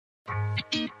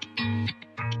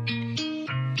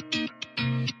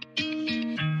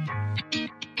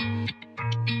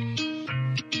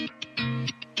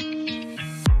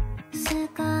ス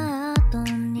カート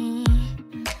に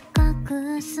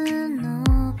隠すの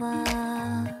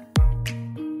は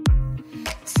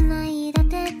繋いだ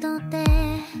手と手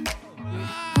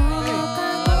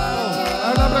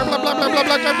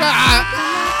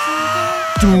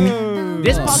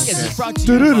This podcast is brought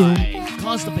to you by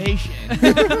constipation.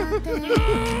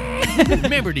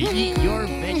 Remember to eat your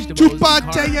vegetables and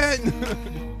carbs.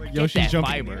 Get that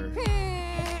fiber.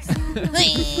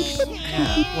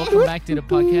 Yeah, welcome back to the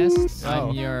podcast.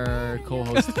 I'm your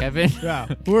co-host Kevin. Yeah.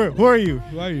 Who are you?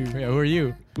 Who are you? Yeah, who are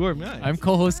you? Who am I? I'm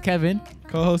co-host Kevin.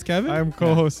 co-host Kevin. I'm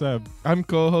co-host Seb. I'm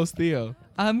co-host Theo.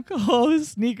 I'm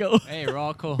co-host Nico. Hey, we're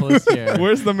all co-hosts here.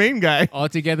 Where's the main guy? All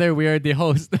together, we are the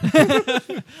host.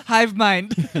 Hive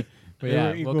mind. But yeah,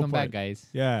 We're equal welcome part. back, guys.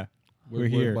 Yeah. We're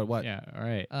here. But what? Yeah, all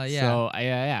right. Yeah. So,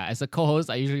 yeah. As a co-host,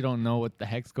 I usually don't know what the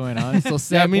heck's going on. So,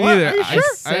 Seb, me What? neither. Are you I-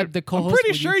 sure? Seb, the I'm co-host. pretty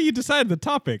would sure you decided the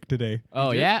topic today.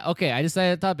 Oh yeah, okay. I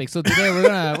decided the topic. So today we're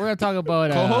gonna talk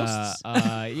about Co-hosts?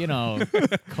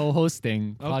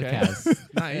 co-hosting podcast.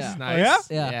 Nice, Yeah. nice.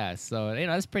 Oh, yeah? Yeah. So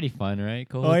that's pretty fun, right?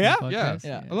 Co-hosting yeah? podcast?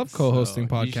 Yeah. I love co-hosting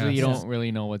So Usually you podcasts. don't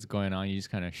really know what's going on. You just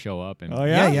kind of show up and Oh,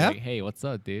 yeah? Yeah. like, hey, what's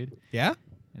up, dude? Yeah?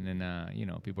 And then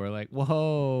people are like,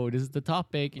 whoa, this is the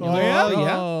topic. And Oh, you're like, yeah? Oh,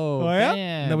 Yeah? Oh, yeah?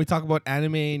 damn. And then we talk about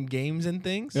anime and games and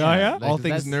things. Oh, yeah? All Like,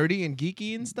 things that's- nerdy and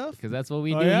geeky and stuff. Because that's what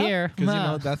we Oh, do yeah? here. Because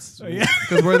Huh. that's yeah.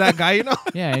 because we're that guy,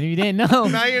 Yeah, and you didn't know.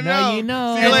 Now you Now know. you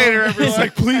know. See you later, everyone. It's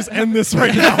like, please end this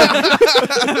right now.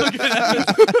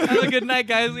 Have a good night,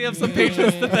 guys. We have some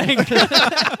patrons to thank.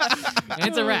 And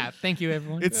it's a wrap. Thank you,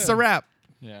 everyone. It's a wrap.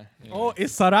 yeah. Oh,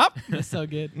 it's Sarap? That's so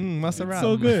good. Must a wrap.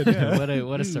 So good. Yeah.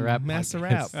 what a Sarap. Master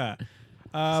podcast. rap.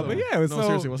 Yeah. But yeah, it was No, so,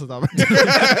 seriously, what's the topic?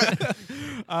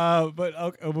 but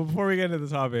okay, before we get into the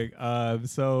topic,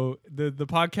 so the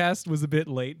podcast was a bit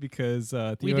late because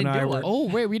Theo We and didn't I do were one. Oh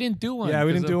wait, we didn't do one. Yeah,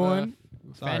 we didn't because do of, one.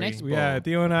 Fan Sorry. Expo. Yeah,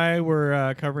 Theo and I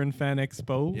were covering Fan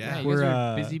Expo. Yeah. you we're guys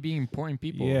are busy being important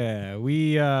people. Yeah,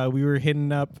 we were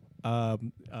hitting up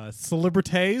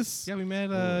celebrities. Yeah, we met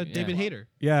yeah. David Hayter.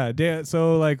 Yeah,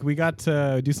 so like we got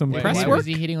to do some Wait, press why work. was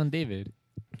he hitting on David?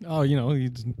 Oh, Theo Was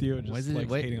just it- likes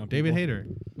wait, hating on David people. Hayter.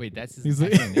 Wait, that's his He's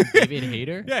a- actual name? David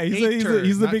Hater? Yeah, he's Hater,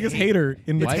 the not biggest hate. hater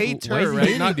in the Why- Hater, why is he right?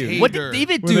 hating, Not dude? hater. What did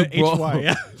David with do, an bro? HY,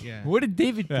 yeah. Yeah. What did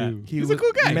David Yeah. do? He's a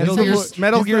cool guy. Metal He's Gear, the-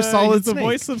 Metal he's Gear the- Solid He's the Snake.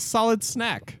 voice of Solid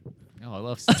Snack. Oh, I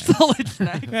love snacks. Solid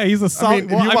snack. Yeah, he's a solid.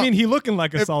 if you want- he looking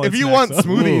like a solid. If you snack, want so-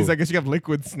 smoothies, Ooh. I guess you have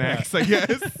liquid snacks, I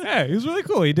guess. Yeah, he was really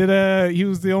cool. He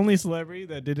was the only celebrity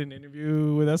that did an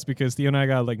interview with us because Theo and I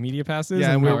got like media passes. Yeah,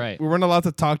 and and we All right. weren't allowed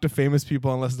to talk to famous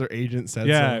people unless their agent said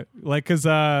yeah, so. like because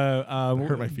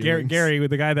hurt my feelings. Gary,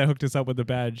 with the guy that hooked us up with the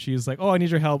badge, she's like, "Oh, I need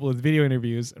your help with video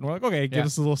interviews," and we're like, "Okay, give Yeah.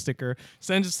 us a little sticker,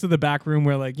 send us to the back room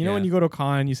where like when Yeah. you go to a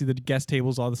con, you see the guest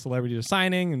tables, all the celebrities are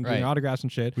signing and doing Right. autographs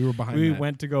and shit." We were behind We that.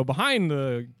 went to go behind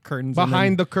the curtains, and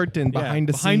Behind then- the curtain, yeah, behind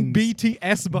the behind scenes.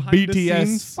 BTS, behind the BTS.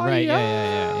 scenes. Right,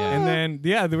 yeah. And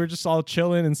then they were just all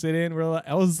chilling and sitting.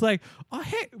 I was like, oh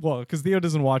hey, well, because Theo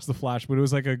doesn't watch the Flash, but it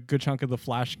was like a good chunk of the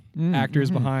Flash actors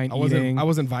behind I eating.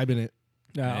 wasn't vibing it.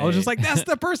 I was just like, that's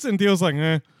the person. Theo's like,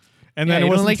 eh. And Yeah, then it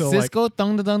you wasn't don't like until Cisco?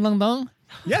 Dong, dong, dong, dong?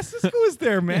 yes, Cisco was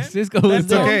there, man. Cisco was That's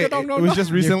there. okay. Okay, no, it was just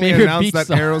Your recently favorite announced beach that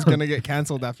song. Arrow's gonna get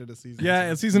canceled after the season. Yeah,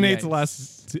 and season 8's the Yikes.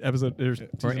 last episode. Season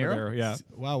of Arrow? Yeah,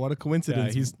 Wow, what a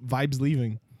coincidence. Yeah, he's- Vibes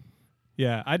leaving.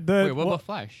 yeah. Wait, what about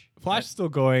Flash? Flash is still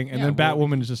going, and Yeah, then well,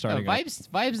 Batwoman is just starting. up.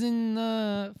 Vibes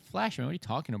in Flash, man. What are you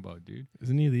talking about, dude?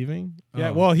 Isn't he leaving? Yeah,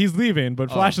 Oh. well, he's leaving,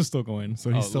 but Oh. Flash is still going. So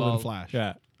he's Oh, still lol. in Flash.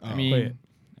 Yeah, I mean, wait.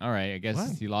 all right. I guess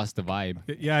What? he lost the vibe.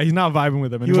 yeah, he's not vibing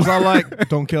with him. He was anymore. all like,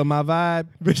 "Don't kill my vibe."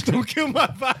 Bitch, don't kill my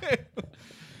vibe.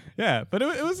 Yeah, but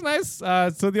it was nice.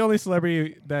 So the only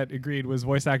celebrity that agreed was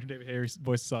voice actor David Hayter's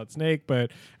voice of Solid Snake.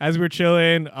 But as we were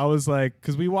chilling, I was like,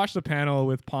 because we watched the panel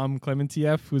with Palm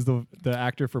Clementieff, who's the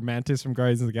actor for Mantis from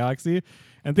Guardians of the Galaxy,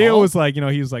 and Theo Paul? was like, he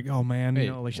was like, oh man, Wait,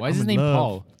 like, why I'm is his in name love.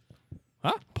 Paul?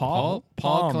 Huh? Paul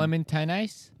Palm.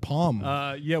 Clementinice? Palm.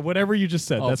 Yeah, whatever you just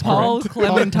said. Oh, That's Paul correct.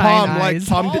 Clementine Palm, eyes.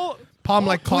 like palm, Paul- palm,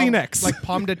 like palm, Kleenex. like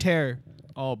palm de terre.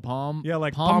 Oh, Palm. Yeah,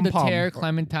 like Palm de pom-pom. terre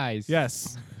Clementize.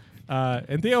 Yes.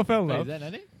 And Theo fell in Wait, love. is that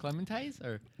not it? Clementize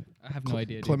or? I have no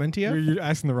idea. dude. Clementia. You're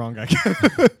asking the wrong guy.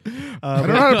 I don't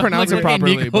know how to pronounce it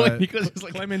properly, but Nico's just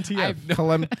like, Clementieff. I have no-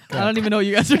 Clem- I don't even know what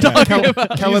you guys are talking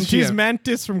about. She's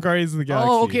Mantis from Guardians of the Galaxy.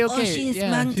 Oh, okay. Oh, she's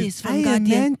yeah. Mantis from Guardian.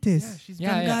 Mantis. She's Yeah,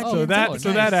 from yeah. Guardian. So that Oh, so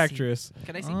nice. that actress,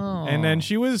 Can I see? Oh. and then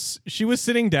she was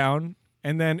sitting down,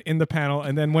 and then in the panel,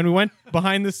 and then when we went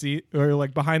behind the seat or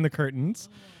like behind the curtains,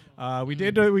 we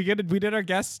did our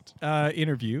guest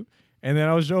interview, And then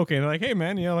I was joking, like, hey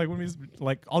man, like when we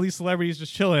like all these celebrities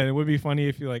just chilling, it would be funny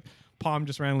if you like Palm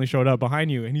just randomly showed up behind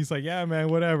you. And he's like, yeah man,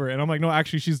 whatever. And I'm like, no,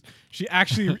 actually she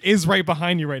actually is right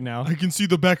behind you right now. I can see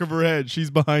the back of her head. She's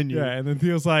behind you. Yeah. And then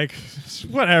Theo's like,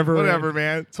 whatever,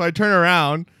 man. So I turn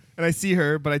around and I see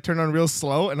her, but I turn on real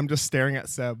slow and I'm just staring at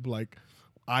Seb, like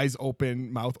eyes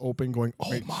open, mouth open, going,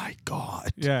 oh my God.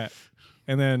 Yeah.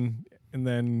 And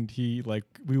then he like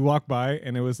we walked by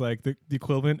and it was like the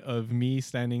equivalent of me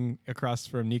standing across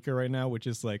from Nika right now, which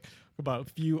is like about a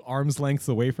few arms lengths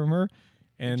away from her.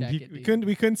 And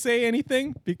we couldn't say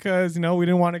anything because we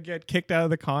didn't want to get kicked out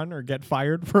of the con or get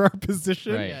fired for our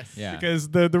position. Right. Yes. Yeah. Because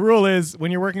the rule is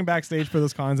when you're working backstage for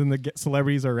those cons and the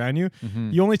celebrities are around you,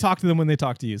 you only talk to them when they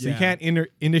talk to you. So you can't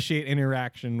initiate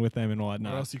interaction with them and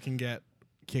whatnot. Or else you can get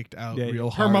kicked out Yeah, real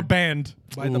hard perma banned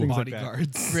by the things like that.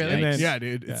 bodyguards. Really? And then- Yeah,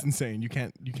 dude, it's insane. You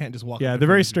can't just walk. Yeah, up they're in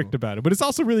very front of strict people. about it. But it's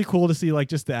also really cool to see like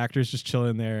just the actors just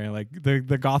chilling there and like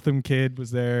the Gotham kid was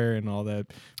there and all that.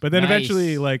 But then Nice.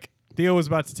 eventually like Theo was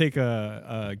about to take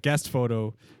a guest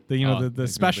photo, the he's gonna the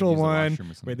special use the one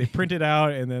washroom or something. where they print it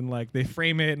out and then like they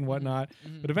frame it and whatnot.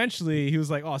 But eventually he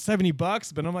was like, oh,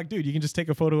 $70. But I'm like, dude, you can just take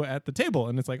a photo at the table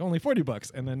and it's like only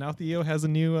 $40. And then now Theo has a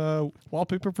new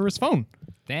wallpaper for his phone.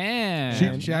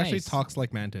 Damn. She actually Nice. talks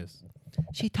like Mantis.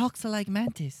 She talks like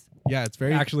Mantis. Yeah, it's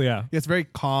very Actually, yeah. Yeah, it's very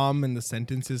calm, and the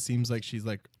sentences seems like she's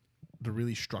like they're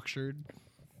really structured.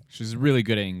 She's really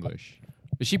good at English.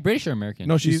 Is she British or American?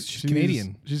 No, she's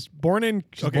Canadian. She's born in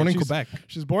born in Quebec.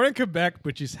 She's born in Quebec,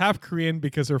 but she's half Korean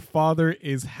because her father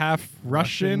is half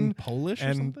Russian, Polish, or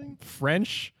and something.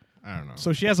 French. I don't know.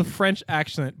 So she has a French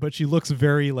accent, but she looks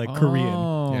very like Korean,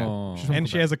 Oh. Yeah. and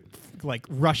she has a like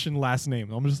Russian last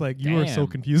name. I'm just like, you are so Damn.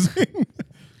 confusing.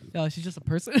 No, she's just a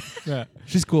person. Yeah,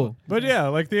 she's cool. but yeah,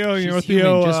 like Theo, She's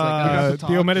Theo, human, just like us.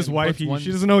 Theo met his and wife. puts one-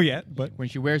 She doesn't know yet, but When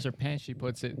she wears her pants, she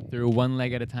puts it through one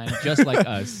leg at a time, just like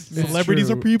us. celebrities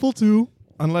true. are people too.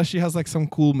 Unless she has like some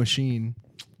cool machine.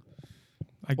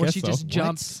 I Or guess she so. just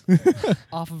jumps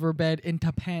off of her bed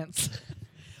into pants.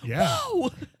 Yeah.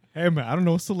 Whoa! Hey man, I don't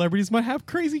know. Celebrities might have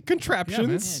crazy Yeah,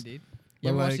 contraptions. dude. You But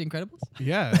ever watch like- The Incredibles?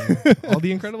 Yeah. All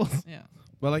the Incredibles. Yeah.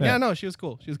 But like, Yeah. yeah, no, she was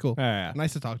cool. She was cool. Yeah.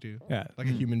 Nice to talk to. Yeah. Like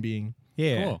a human being.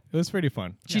 Yeah, Cool. it was pretty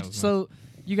fun. Yeah, it was So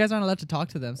you guys aren't allowed to talk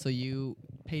to them, so you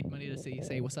paid money to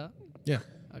say what's up? Yeah.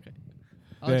 Okay.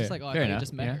 I was Yeah. just like, oh, I Fair thought you enough,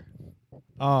 just met yeah. her.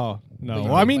 Oh no! But you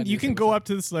Well, I paid mean, money you to can say go what's up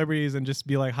to the celebrities and just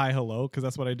be like, "Hi, hello," because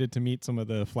that's what I did to meet some of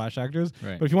the Flash actors.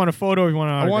 Right. But if you want a photo, if you want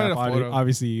an I wanted autograph, a photo.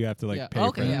 obviously you have to like Yeah. pay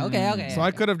Okay, for it. yeah, okay. So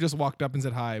I could have just walked up and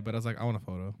said hi, but I was like, I want a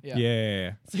photo. Yeah.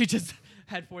 Yeah. So you just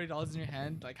had $40 in your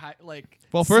hand, like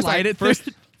Well, first slide I it through.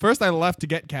 first I left to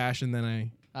get cash, and then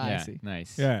I. I Yeah, see.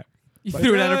 nice. Yeah. You But-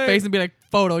 threw it at her Yeah. face and be like,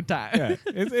 photo time. Yeah,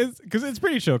 it's because it's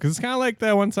pretty chill. Because it's kind of like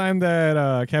that one time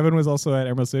that Kevin was also at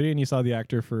Emerald City and you saw the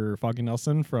actor for Foggy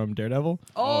Nelson from Daredevil.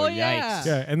 Oh, Oh, yeah. yikes.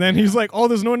 Yeah, and then he's like, "Oh,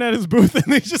 there's no one at his booth,"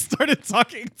 and they just started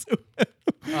talking to him.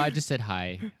 Oh, I just said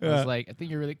hi. I Yeah. was like, I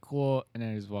think you're really cool, and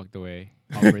then I just walked away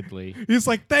awkwardly. He's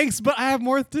like, "Thanks, but I have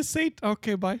more to say."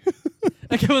 Okay, bye.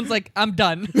 Like everyone's like, I'm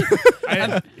done.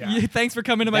 Thanks for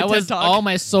coming to my That TED was Talk. all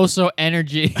my social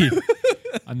energy.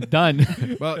 I'm done.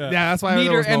 Well, Yeah. yeah, that's why Meter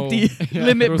there was empty. No,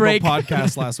 Limit there was break. No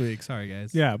podcast last week. Sorry,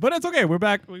 guys. Yeah, but it's okay. We're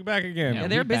back. We're back again. Yeah, Yeah,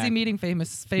 they're we busy back. meeting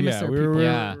famous Yeah, people.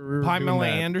 Yeah. we were Pamela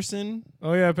doing that. Anderson.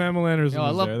 Oh yeah, Pamela Anderson. Yo, I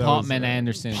was love there. That was, Potman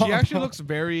Anderson. She actually looks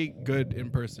very good in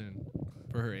person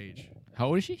for her age. How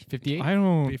old is she? 58? I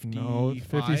don't 55? know,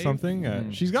 50 something.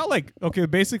 Mm. She's got like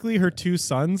basically her two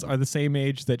sons are the same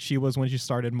age that she was when she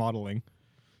started modeling.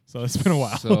 So it's been a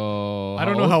while. So I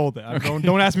don't know how old they are.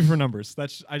 Don't ask me for numbers.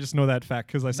 That's I just know that fact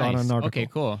because I saw it on Nice. an article. Okay,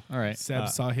 cool. All right. Seb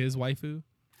saw his waifu.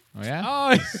 Oh yeah.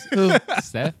 Oh,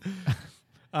 Steph.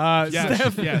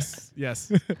 Steph. yes.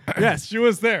 Yes, she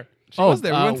was there. She was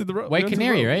there. We went to the road. White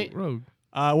Canary, right? Road.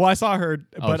 Well, I saw her,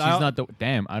 Oh, but she's I, not the.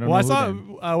 Damn, I don't well, I know. saw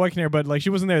who White Canary, but like she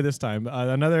wasn't there this time.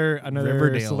 Another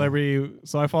Riverdale. celebrity.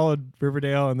 So I followed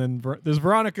Riverdale, and then there's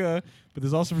Veronica, but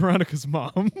there's also Veronica's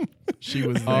mom. She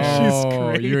was then. there. She's Oh,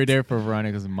 great. you were there for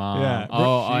Veronica's mom. Yeah.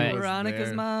 Oh, She I, was Veronica's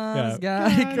there. mom's Yeah.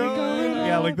 got it going on.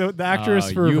 Yeah, like the actress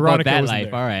oh, for you Veronica about that wasn't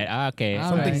life. there. All right. Okay. All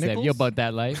Something right. Steph. Nichols? You about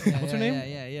that life? Yeah, What's her yeah,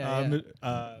 name?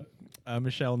 Yeah.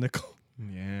 Michelle Nichols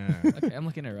Yeah. Okay, I'm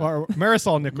looking at her. or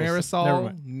Marisol Nichols. Never Marisol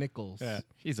mind. Nichols. Yeah.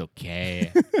 She's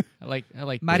okay. I like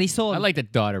Marisol. I like the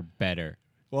daughter better.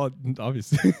 Well,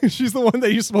 obviously, she's the one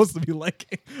that you're supposed to be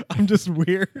liking. I'm just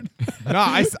weird.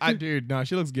 No, dude, no,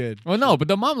 she looks good. Well, no, but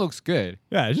the mom looks good.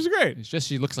 Yeah, she's great. It's just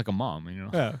she looks like a mom, you know.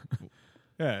 Yeah.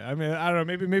 Yeah, I mean, I don't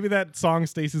know. Maybe that song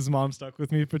Stacey's mom stuck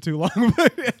with me for too long.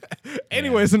 But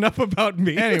anyways, enough about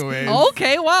me. Anyways.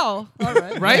 Okay, wow. All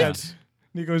right. Right? Yeah.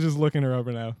 Nico's just looking her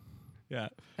over now. Yeah.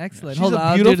 Excellent. She's Hold a on,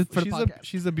 I'll do beautiful. it for the podcast.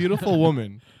 She's a beautiful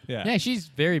woman. Yeah. Yeah, she's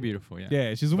very beautiful. Yeah.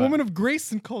 Yeah, she's a woman of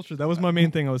grace and culture. That was my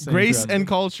main thing I was saying. Grace throughout and this.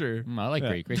 culture. I like Yeah.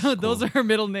 Grace. Grace is Those cool. are her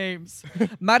middle names.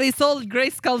 Marisol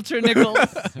Grace Culture Nichols.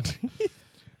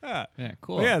 Yeah. Yeah,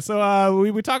 cool. Well, yeah, so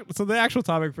we talked. So the actual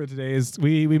topic for today is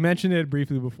we mentioned it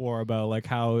briefly before about like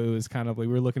how it was kind of like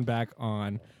we were looking back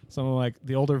on some of like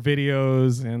the older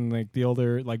videos and like the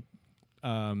older like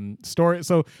story.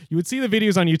 So you would see the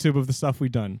videos on YouTube of the stuff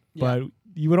we've done, but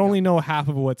you would only know half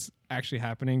of what's actually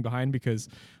happening behind because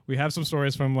we have some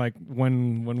stories from like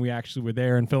when we actually were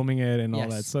there and filming it and all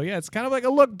Yes. that. So yeah, it's kind of like a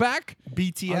look back on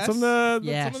BTS. some of the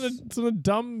Yes. some of the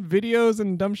dumb videos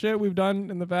and dumb shit we've done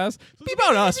in the past. So it's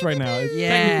about us right now. It's Yeah.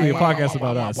 technically a podcast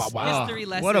about us. History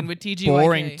lesson What a with TGYK.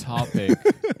 boring topic.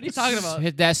 What are you talking about?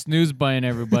 Hit that snooze button,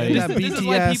 everybody. Yeah. This is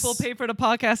why BTS. people pay for the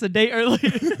podcast a day early.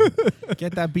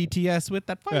 Get that BTS with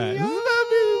that fire.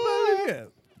 Yeah.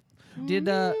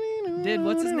 Did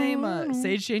what's his name?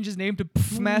 Sage change his name to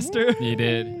Pff Master. He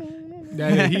did.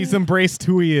 Yeah, he's embraced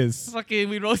who he is. Fucking,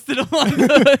 we roasted him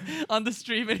on the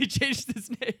stream, and he changed his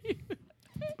name.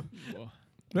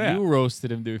 Yeah. You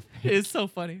roasted him, dude. It's so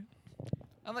funny.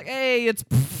 I'm like, hey, it's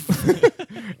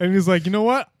Pff. And he's like, you know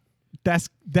what? That's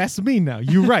me now.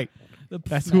 You're right.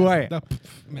 That's who I am. The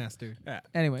master.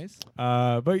 Anyways,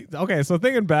 But okay, so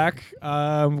thinking back,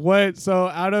 so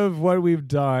out of what we've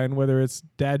done, whether it's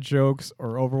dad jokes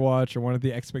or Overwatch or one of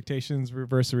the expectations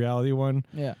reverse reality one,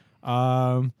 yeah.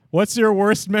 what's your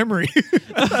worst memory?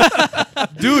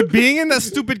 Dude, being in that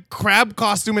stupid crab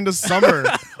costume in the summer.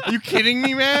 Are you kidding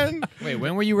me, man? Wait,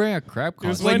 when were you wearing a crab It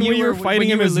was costume? when you were fighting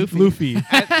him as Luffy.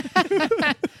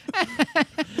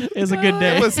 It was a good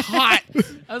day. It was hot.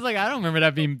 I was like, I don't remember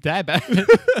that being that bad.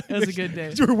 It was a good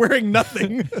day. You were wearing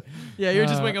nothing. Yeah, you were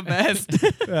just wearing a vest.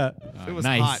 Yeah. It was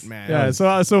nice. hot, man. Yeah.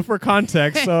 So for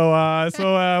context, what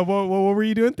were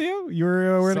you doing, Theo? You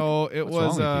were wearing. So it What's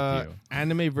was wrong with you, Theo?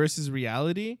 anime versus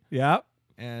reality, Yeah.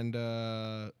 and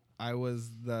I was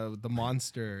the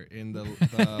monster in the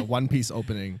One Piece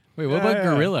opening. Wait, what Yeah, about yeah.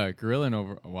 Gorilla? Gorilla in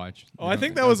Overwatch. Oh, I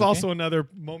think that was also another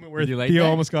moment where Did you like Theo that?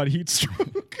 almost got heat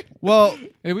stroke. Well,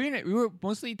 We were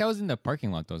mostly, that was in the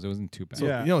parking lot, though, so it wasn't too bad. so,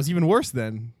 Yeah. you know, it's even worse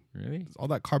then. Really? All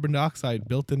that carbon dioxide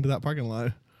built into that parking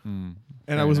lot, Hmm. and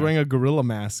Fair I was enough. wearing a gorilla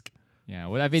mask. Yeah,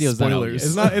 well, that video's not out Spoilers. yet.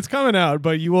 It's not. It's coming out,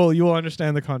 but you will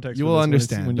understand the context. You for will this when it's-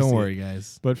 understand. when you Don't see worry, it.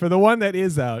 guys. But for the one that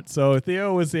is out, so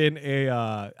Theo was in a.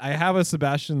 I have a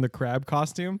Sebastian the Crab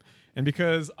costume, and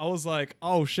because I was like,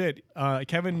 oh shit,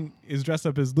 Kevin is dressed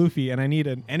up as Luffy, and I need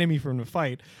an enemy for him to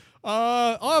fight.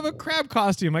 I'll have a crab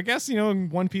costume. I guess in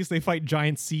One Piece they fight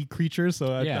giant sea creatures,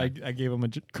 so Yeah. I gave him a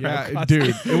crab Yeah, costume.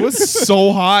 dude, it was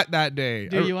so hot that day.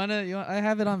 Dude, you wanna? I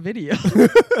have it on video.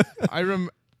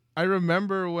 I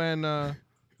remember when Oh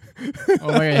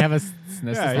my god, you have a SNES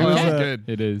Yeah, system? it was, that was good.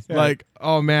 It is. Yeah. Like,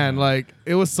 oh man, like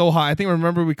it was so hot. I think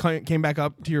remember we came back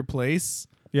up to your place.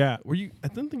 Yeah, Were you? I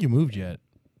don't think you moved yet.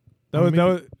 that was.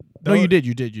 No, you did.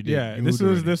 You did. Yeah, You this moved was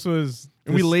already. this was.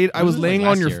 And we this- laid. I this was was like laying on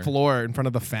last your year. floor in front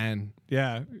of the fan.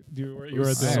 Yeah, you were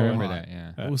was at the I so remember hot. that,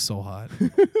 yeah. Yeah. It was so hot.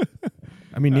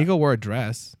 I mean, Nico wore a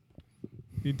dress.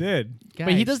 You did.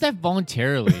 But he does that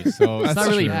voluntarily, so it's That's not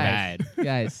really true. bad.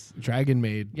 guys, Dragon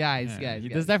Maid. guys. He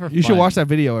does that for fun. You should watch that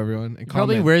video, everyone. And He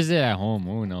probably comment. wears it at home.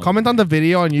 Who knows? Comment on the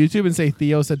video on YouTube and say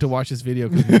Theo said to watch this video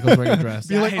because Nico's wearing a dress.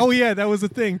 Be like, oh yeah, that was a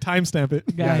thing. Timestamp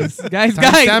it. Guys,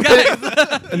 Timestamp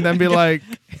it, and then be like,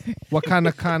 what kind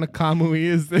of Kamui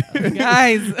is this?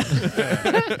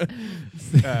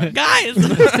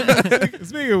 guys.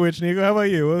 Speaking of which, Nico, how about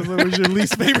you? What was your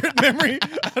least favorite memory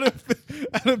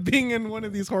out of being in one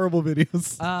of these horrible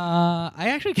videos? I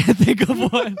actually can't think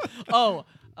of one. Oh,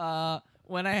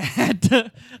 when I had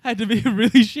to be a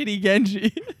really shitty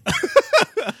Genji.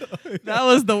 That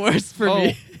was the worst for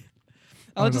me.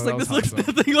 I was Oh, just no, like, that this was looks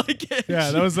awesome. nothing like Genji.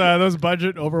 Yeah, that was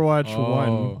budget Overwatch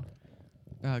one.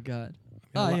 Oh god.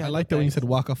 I like that when you said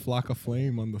Waka Flocka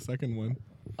Flame on the second one.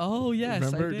 Oh yes,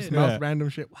 Remember? I Just did. mouth Yeah. random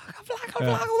shit. Waka Flocka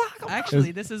Yeah. Flocka Flocka.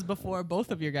 Actually, this is before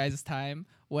both of your guys' time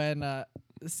when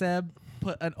Seb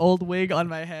put an old wig on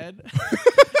my head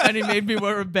and he made me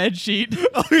wear a bed sheet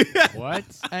Oh yeah. What?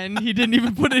 and he didn't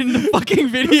even put it in the fucking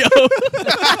video.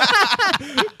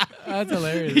 That's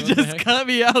hilarious. He What the just heck? cut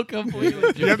me out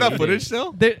completely. Do you have that footage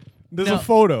still? There's No. a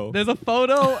photo. There's a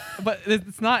photo, but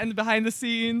it's not in the behind the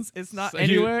scenes. It's not So you-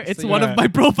 anywhere. It's so one yeah. of my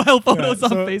profile photos Yeah,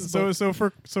 on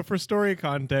Facebook. So for story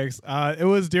context, it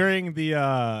was during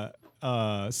the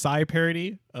Psy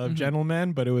parody of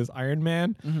Gentleman, but it was Iron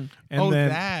Man. And Oh, then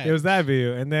that. it was that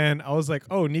video. And then I was like,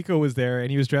 oh, Nico was there,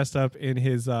 and he was dressed up in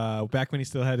his back when he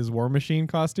still had his War Machine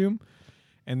costume.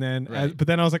 And then, Right. but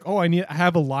then I was like, oh, I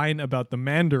have a line about the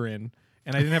Mandarin.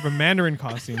 and I didn't have a Mandarin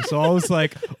costume. So I was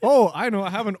like, oh, I know, I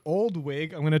have an old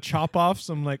wig. I'm gonna chop off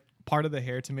some like part of the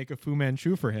hair to make a Fu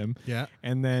Manchu for him. Yeah.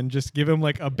 And then just give him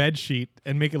like a bed sheet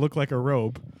and make it look like a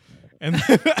robe. And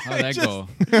then How'd that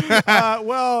go?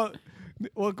 well,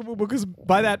 because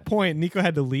by that point Nico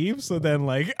had to leave, so then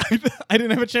like I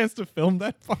didn't have a chance to film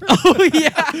that part. Oh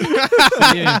yeah.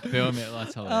 You didn't film it.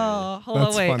 That's hilarious. Oh, hold That's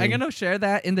on, wait. funny. I'm gonna share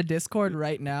that in the Discord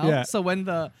right now. Yeah. So when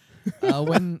the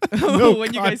when No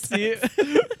when you guys see it,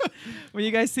 when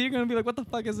you guys see, it, you're gonna be like, "What the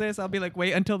fuck is this?" I'll be like,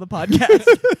 "Wait until the podcast.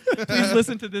 Please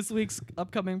listen to this week's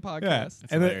upcoming podcast." Yeah, That's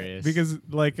and then, hilarious. because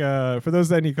like for those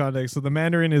that need context, so the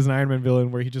Mandarin is an Iron Man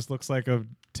villain where he just looks like a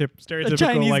stereotypical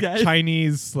Chinese like guy.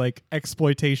 Chinese like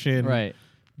exploitation Right.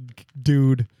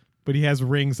 dude, but he has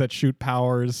rings that shoot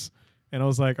powers. And I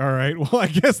was like, all right, well, I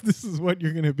guess this is what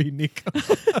you're gonna be, Nico.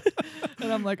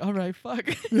 And I'm like, "All right, fuck."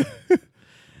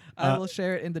 I will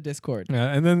share it in the Discord.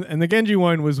 Yeah, and the Genji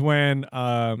one was when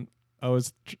I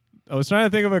was trying to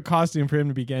think of a costume for him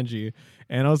to be Genji,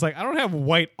 and I was like, I don't have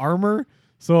white armor,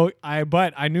 but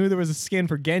I knew there was a skin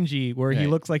for Genji where he Right.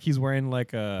 looks like he's wearing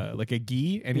like a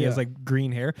gi, and he has Yeah. like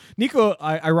green hair. Nico,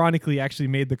 ironically, actually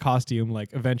made the costume like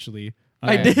eventually.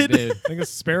 I Yeah, did. you I think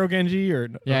it's Sparrow Genji or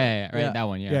Yeah, right. Yeah. That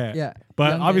one. Yeah. yeah. Yeah.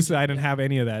 But Young obviously, Genji. I didn't have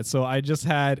any of that, so I just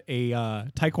had a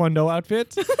Taekwondo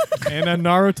outfit and a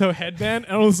Naruto headband,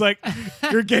 and I was like,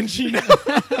 "You're Genji now."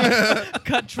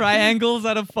 Cut triangles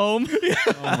out of foam.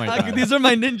 Oh my Like, god. these are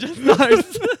my ninja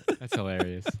stars. That's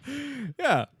hilarious.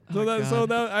 Yeah. So Oh, that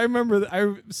God. I remember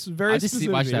very I just specifically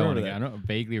watched that one remember again. I don't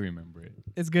vaguely remember it.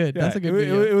 It's good. Yeah, That's a good it,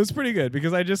 video. it was pretty good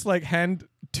because I just like hand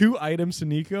 2 items to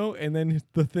Nico, and then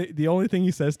the only thing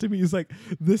he says to me is like,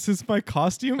 "This is my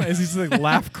costume," as he's like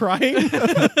laugh crying.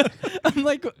 I'm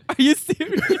like, "Are you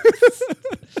serious?"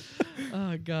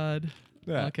 Oh God.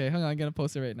 Yeah. Okay, hang on. I'm gonna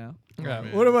post it right now. Yeah.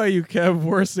 man. What about you, Kev?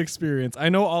 Worst experience? I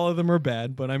know all of them are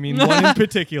bad, but I mean one in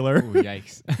particular. Oh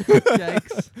yikes.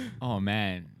 Yikes. Oh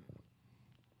man.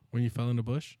 When you fell in the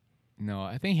bush? No,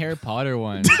 I think Harry Potter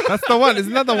one. That's the one.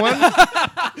 Isn't that the one?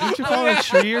 Didn't you fall in a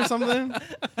tree or something?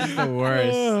 That's the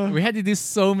worst. We had to do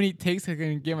so many takes I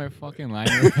couldn't get my fucking line.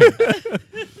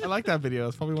 I like that video.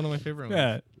 It's probably one of my favorite ones.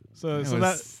 Yeah. So It so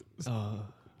was-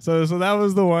 so that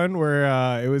was the one where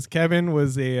it was Kevin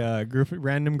was a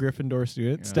random Gryffindor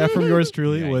student. Yeah. Steph from yours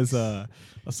truly was Yikes.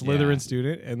 a Slytherin Yeah.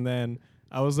 student, and then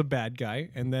I was a bad guy,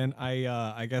 and then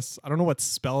I guess I don't know what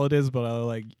spell it is, but I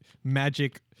like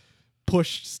magic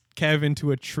pushed Kev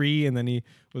into a tree, and then he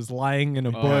was lying in a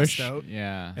Oh, bush. out.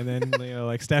 Yeah. And then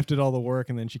like Steph did all the work,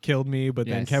 and then she killed me. But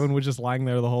then Yes. Kevin was just lying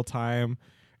there the whole time,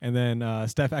 and then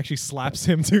Steph actually slaps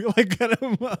him to like get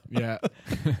him up. Yeah.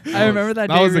 I remember that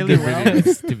that day was a really good well.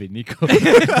 video. Stupid Nico.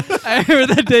 I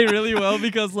remember that day really well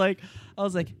because like I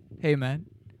was like, "Hey man,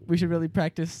 we should really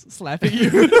practice slapping you,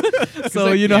 so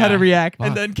like, you know how to yeah. react." Fuck.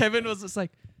 And then Kevin was just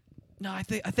like, "No, I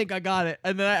think I got it."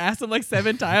 And then I asked him like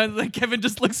 7 times, and then Kevin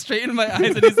just looked straight in my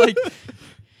eyes, and he's like,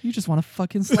 "You just want to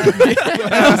fucking slap me?"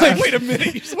 And I was like, Wait a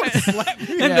minute, you just want to slap me?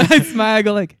 And then I smile, I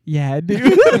go like, "Yeah, I do.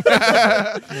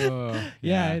 Oh,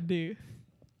 yeah, I do."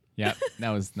 Yeah, that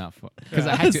was not fun because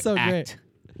I had to So act. great.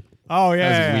 Oh That yeah,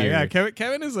 was yeah, yeah. weird.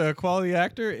 Kevin is a quality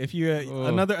actor. If you Oh.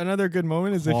 another good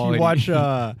moment is if Quality. you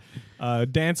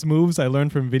watch dance moves I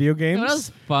learned from video games. No, that was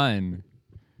fun.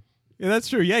 Yeah, that's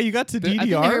true. Yeah, you got to I think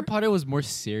Harry DDR. Potter was more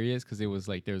serious because it was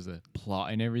like there was a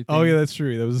plot and everything. Oh yeah, that's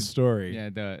true. That was a story. Yeah,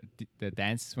 the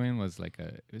dance one was like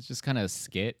it was just kind of a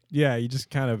skit. Yeah, you just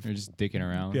kind of They were just dicking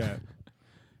around. yeah.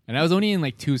 And I was only in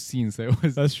like 2 scenes, so it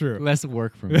was That's true. less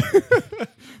work for me.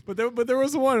 But there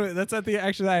was one that's at the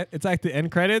it's at the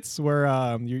end credits where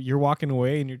you're walking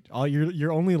away and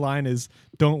your only line is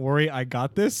 "Don't worry, I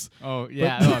got this." Oh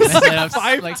yeah, But oh, it's messed like it up,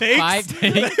 5 like takes. 5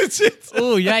 takes. It's just-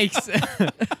 Oh yikes!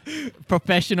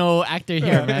 Professional actor here,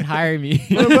 Yeah. man. Hire me.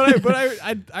 but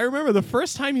I remember the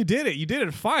first time you did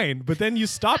it fine, but then you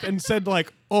stopped and said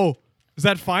like, "Oh, is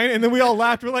that fine?" And then we all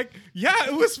laughed. We're like, "Yeah,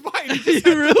 it was fine." You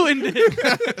ruined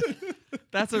it.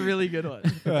 That's a really good one.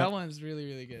 That one's really,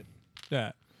 really good.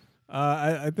 Yeah.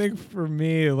 I think for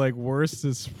me, like worst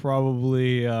is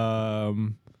probably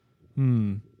can't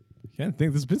think.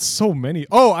 There's been so many.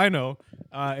 Oh, I know.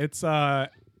 It's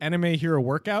Anime Hero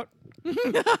Workout.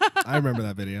 I remember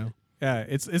that video. Yeah,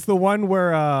 it's the one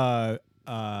where I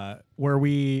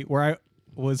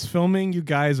was filming you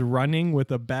guys running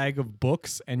with a bag of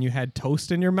books and you had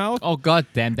toast in your mouth. Oh god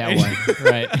damn that one.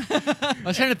 Right. I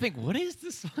was trying to think, what is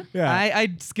this one? Yeah. I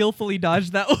skillfully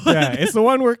dodged that one. Yeah, it's the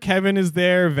one where Kevin is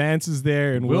there, Vance is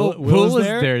there, and Will was is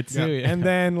there too. And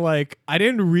then like I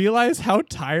didn't realize how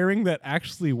tiring that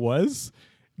actually was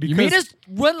You made us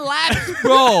run laps,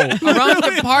 bro, around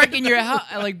the park in your house,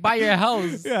 like by your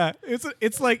house. Yeah,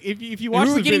 it's like if you And watch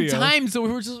we were the getting video, time, so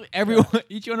we were just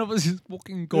each one of us is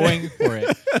fucking going for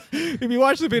it. if you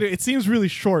watch the video, it seems really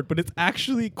short, but it's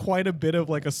actually quite a bit of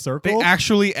like a They circle.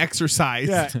 actually exercise.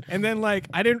 Yeah, and then like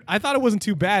I thought it wasn't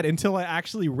too bad until I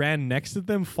actually ran next to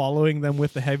them, following them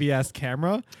with the heavy ass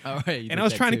camera, All right, and I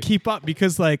was trying to keep up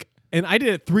because like. And I did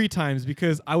it 3 times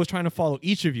because I was trying to follow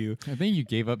each of you. I think you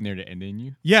gave up near the end, didn't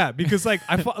you? Yeah, because like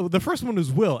the first one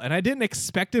was Will, and I didn't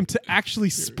expect him to actually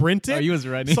sprint it. Oh, he was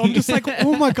running. So I'm just like,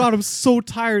 oh my god, I'm so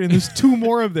tired, and there's 2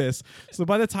 more of this. So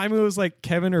by the time it was like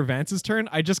Kevin or Vance's turn,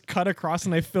 I just cut across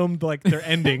and I filmed like their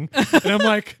ending, and I'm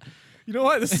like, you know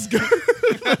what, this is good.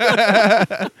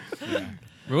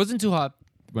 It wasn't too hot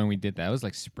when we did that. It was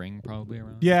like spring probably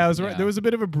around. Yeah, it was right. There was a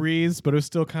bit of a breeze, but it was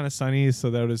still kind of sunny, so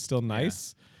that was still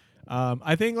nice.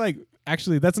 I think like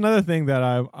actually that's another thing that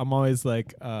I'm always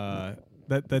like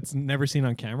that's never seen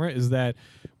on camera is that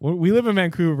we live in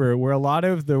Vancouver where a lot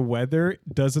of the weather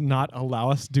does not allow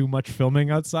us to do much filming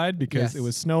outside because it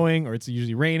was snowing or it's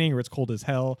usually raining or it's cold as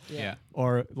hell. Yeah.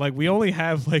 Or like we only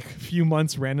have like a few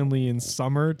months randomly in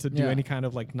summer to do Yeah. any kind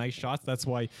of like nice shots. That's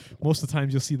why most of the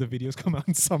times you'll see the videos come out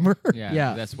in summer. Yeah,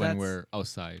 Yeah, that's when that's- we're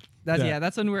outside. Yeah.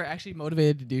 That's when we're actually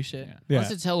motivated to do shit. Yeah. Yeah.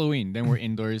 Once it's Halloween, then we're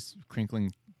indoors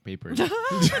crinkling paper.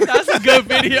 That's a good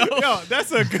video. Yo,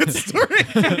 that's a good story.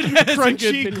 That's a good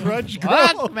Crunchy video. grudge girl.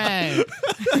 Fuck, man.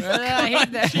 I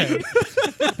hate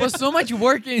that. Put so much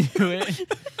work into it.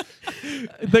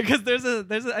 Because there's a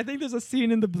I think there's a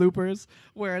scene in the bloopers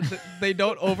where they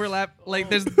don't overlap,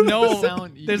 like there's no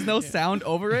Sound. there's no sound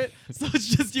over it, so it's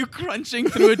just you crunching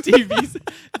through a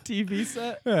TV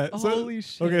set. Yeah, Holy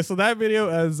shit. Okay, so that video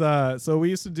is so we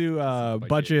used to do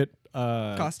budget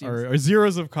Costumes. or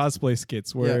zeros of cosplay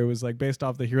skits where Yeah. it was like based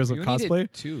off the heroes You of only cosplay.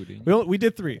 did 2, didn't you? We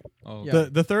did 3. Oh, Yeah.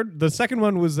 The second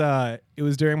one was it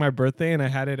was during my birthday and I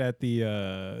had it at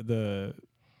the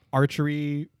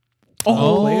archery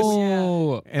place.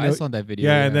 Oh, And I it- saw that video.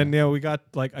 Yeah, and then we got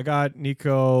like I got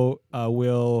Nico,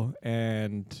 Will,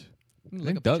 and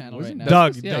Look up Doug, the channel wasn't right now.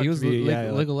 Doug. Yeah, Doug he was to be- yeah,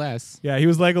 Legolas. yeah, he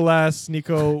was Legolas.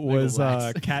 Nico was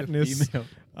Legolas. Katniss. Female.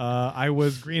 I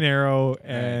was Green Arrow,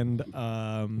 and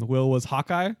Will was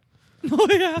Hawkeye. Oh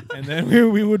yeah. And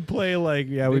then we would play like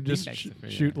we'd just beanbag stuff, yeah.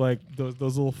 shoot like those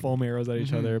little foam arrows at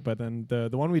each other. But then the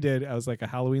one we did as like a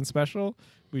Halloween special,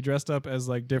 we dressed up as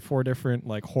like 4 different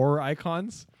like horror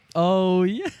icons. Oh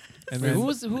yeah. And Wait, then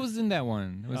who was in that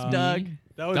one? It was me? Doug.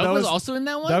 That Doug was also in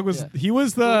that one. Doug was Yeah. he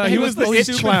was the he was the the it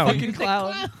super clown. fucking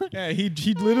clown. Yeah, he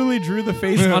literally drew the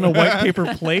face on a white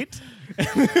paper plate. And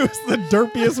it was the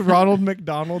derpiest Ronald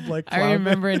McDonald like clown. I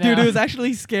remember now. Dude, it was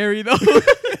actually scary though.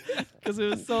 Because it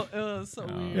was so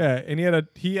weird. Yeah,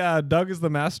 and Doug is the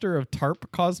master of tarp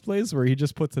cosplays where he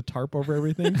just puts a tarp over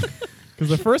everything. Because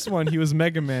the first one he was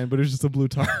Mega Man, but it was just a blue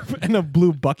tarp and a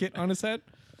blue bucket on his head.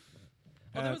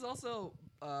 Well, there was also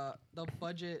the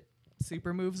budget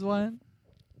super moves one.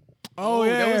 Oh,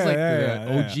 yeah, that was like yeah,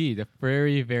 the yeah. OG, the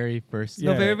very, very first.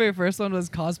 Yeah. The very first one was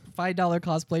 $5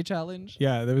 cosplay challenge.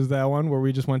 Yeah, there was that one where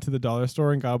we just went to the dollar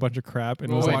store and got a bunch of crap and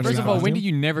Well, was wait, watching first of all, when costume. did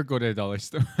you never go to the dollar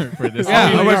store for this? Yeah,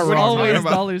 always, I'm not wrong. always About-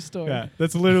 dollar store. Yeah,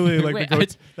 that's literally like Wait, the I-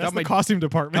 that's got the my- costume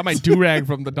department. Got my do-rag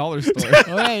from the dollar store.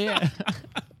 Oh yeah.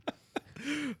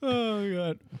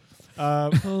 Oh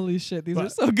god. Holy shit, these But- are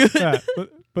so good. Yeah,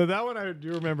 but that one I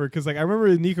do remember because like I remember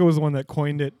Nico was the one that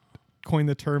coined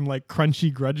the term like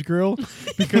crunchy grudge girl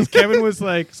because Kevin was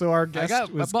like so our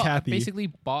guest was Kathy. Basically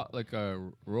bought like a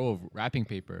roll of wrapping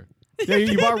paper. Yeah,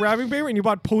 you bought wrapping paper and you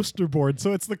bought poster board,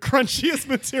 so it's the crunchiest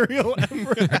material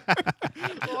ever.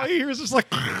 All you hear is just like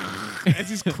as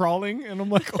he's crawling, and I'm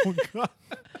like, oh god.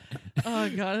 Oh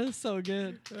god, it's so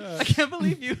good. I can't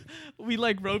believe we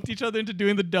like roped each other into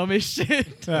doing the dumbest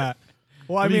shit. Yeah.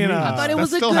 Well, I What do you mean, mean? I thought it That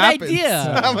was a still good happens.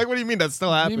 idea. I'm like, what do you mean that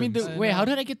still happens? You mean I wait? know. How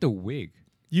did I get the wig?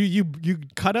 you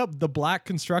cut up the black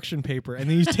construction paper and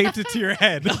then you taped it to your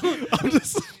head. I'm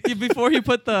just Before he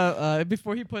put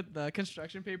the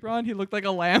construction paper on, he looked like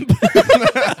a lamp.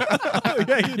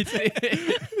 yeah, you did.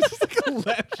 It's just like a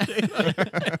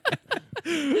lampshade.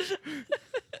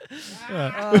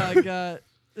 Oh god,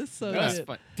 it's so That was good.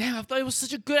 fun. Damn, I thought it was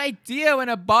such a good idea when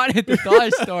I bought it at the dollar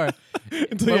store.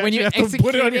 Until But when you actually have to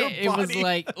put execute it on it, your it was body.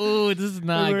 like, oh, this is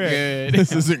not Okay. good.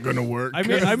 This isn't gonna work. I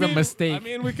mean, This is a mistake. I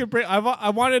mean, we could bring. I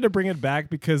wanted to bring it back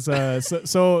because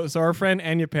so our friend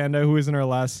Anya Panda, who was in our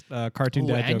last cartoon Ooh,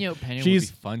 dad joke, Anya Panda would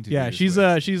she's be fun to yeah, do this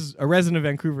with. she's a resident of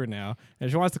Vancouver now, and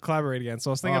she wants to collaborate again. So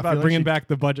I was thinking I about feel like bringing she- back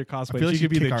the budget cosplay. feel like She could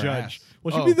be she'd the kick our judge. ass.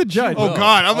 Well, she'd Oh, be the she judge. Oh will.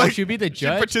 God, I'm Oh, like, she'd be the she'd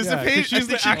judge? participate. Yeah, 'cause she's I the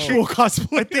think actual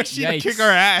cosplay. I think she'd Yikes. kick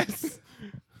our ass.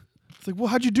 It's like, well,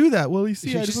 how'd you do that? Well, you You see,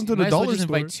 should I just went to might the as well dollar just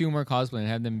store. invite 2 more cosplay and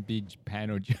have them be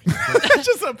panel judges.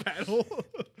 Just a panel.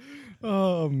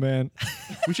 Oh man.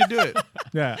 We should do it.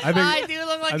 Yeah, I think. do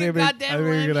look like I think it'd be- I think it'd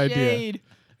be a good idea.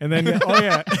 And then oh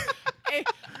yeah,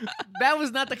 That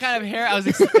was not the kind of hair I was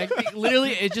expecting.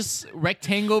 Literally, it's just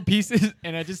rectangle pieces,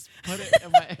 and I just put it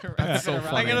in my. That's so I'm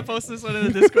funny. gonna post this one in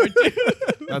the Discord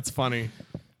too. That's funny.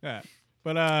 yeah.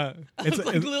 But it's It's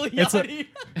like Lil it's a, Yachty.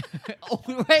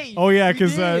 Oh wait. oh yeah, you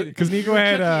because did. Nico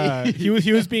had Chucky.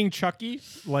 he was being Chucky,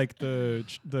 like the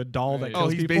doll that Right. kills Oh,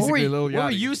 he's people. Where were basically you, Lil where were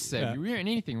Yachty. you, Seb? Yeah. You weren't in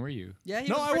anything, were you? Yeah, he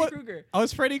No, was I Freddy wa- Krueger. I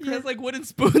was Freddy He Krueger. has like wooden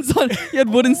spoons on. He had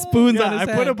wooden spoons on yeah, his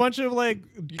I head. put a bunch of like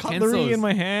cutlery Utensils. in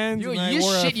my hands. You and I use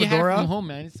wore shit a you have fedora. from home,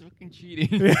 man. It's fucking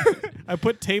cheating. Yeah. I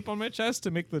put tape on my chest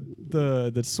to make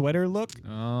the sweater look.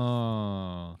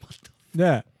 Oh.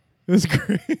 Yeah, it was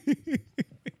great.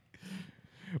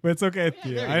 But it's okay,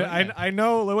 Theo. there you go, yeah. I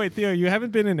know. Wait, Theo, you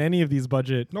haven't been in any of these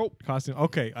budget Nope. costumes.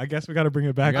 Okay, I guess we got to bring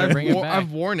it back. We gotta bring it back.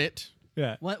 I've worn it.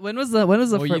 Yeah. When was the what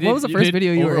was the you first did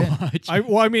video you were in?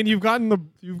 Overwatch. I mean, you've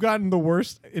gotten the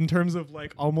worst in terms of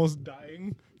like almost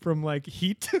dying from like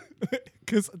heat,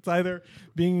 because it's either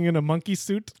being in a monkey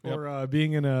suit or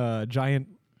being in a giant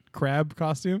crab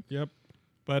costume. Yep.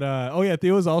 But oh yeah,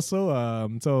 Theo was also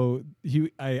so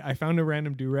I found a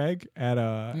random do-rag at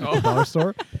a dollar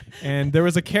store, and there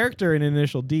was a character in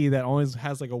Initial D that always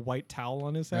has like a white towel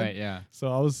on his head. Right, yeah.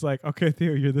 So I was like, okay,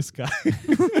 Theo, you're this guy.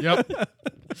 Yep.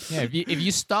 Yeah, if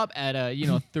you stop at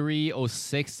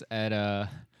 306 at an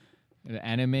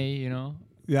anime,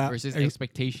 Yeah. versus ex-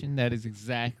 expectation, that is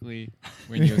exactly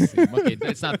when you'll see. Okay,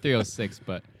 it's not 306,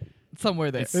 but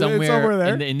Somewhere there. it's It's somewhere, somewhere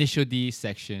there. in the initial D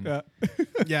section. Yeah.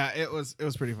 Yeah, it was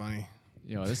pretty funny.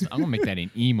 I'm gonna make that an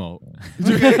emote.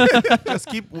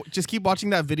 just keep watching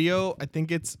that video. I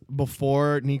think it's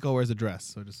before Nico wears a dress.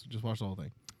 So just watch the whole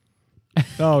thing.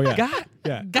 Oh yeah. God,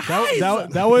 Yeah, guys!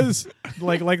 that was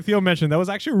like Theo mentioned. That was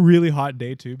actually a really hot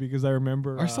day too, because I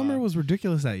remember Our summer was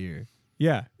ridiculous that year.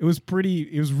 yeah, it was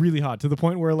really hot to the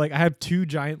point where like I had 2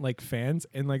 giant like fans,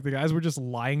 and like the guys were just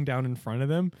lying down in front of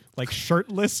them, like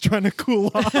shirtless, trying to cool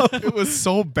off. It was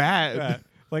so bad. Yeah.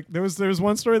 Like there was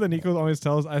one story that Nico always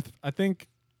tells. I think.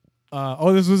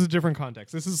 This was a different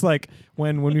context. This is like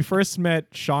when we first met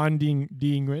Sean D.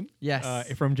 Nguyen,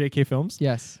 Yes. from JK Films.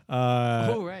 Yes.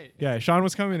 Oh right. Yeah, Sean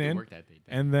was coming in. Work that day.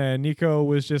 And then Nico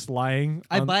was just lying.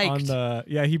 I on biked. the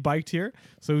he biked here.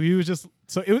 So he was just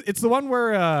it's the one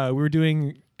where we were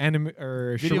doing anime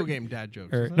or Video game dad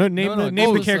jokes. or wasn't no it? name No, the no, name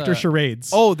it the was, character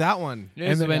charades. Oh, that one.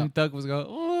 This is then- when Doug was going.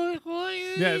 Oh,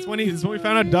 yeah, it's when we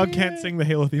found out Doug can't sing the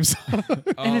Halo theme song.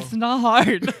 And it's not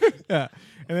hard. Yeah.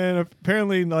 And then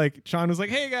apparently like Sean was like,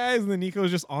 "Hey guys," and then Nico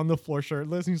was just on the floor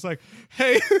shirtless, and he's like,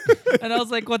 "Hey." And I was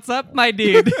like, "What's up, my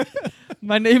dude?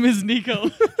 My name is Nico."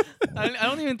 I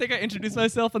don't even think I introduced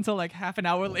myself until like half an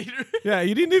hour later. Yeah,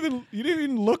 you didn't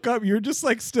even look up. You're just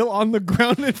like still on the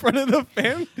ground in front of the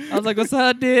fan. I was like, "What's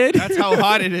up, dude?" That's how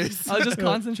hot it is. I was just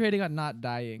concentrating on not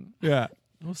dying. Yeah.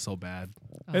 It was so bad.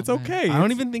 It's man. okay. I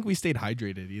don't even think we stayed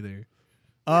hydrated either.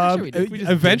 sure we did. We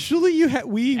just Eventually,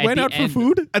 we At went the out end. for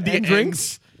food At the and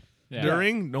drinks. Yeah.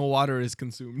 During, no water is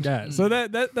consumed. Yeah. So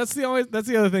that's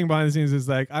the other thing behind the scenes is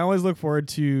like I always look forward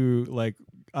to like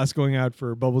us going out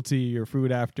for bubble tea or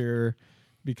food after,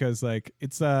 because like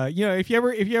it's if you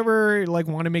ever like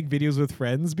want to make videos with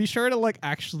friends, be sure to like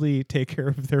actually take care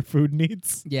of their food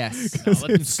needs. Yes. No, let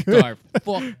them It's good. starve.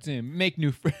 Fuck them. Make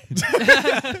new friends.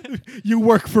 You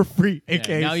work for free, Yeah,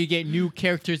 aka now you get new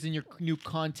characters in your new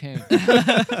content.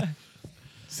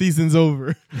 Season's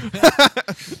over.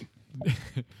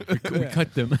 we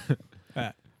cut them.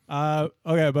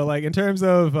 okay, but like in terms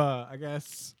of I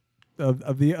guess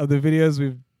of the videos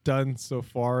we've done so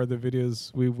far, the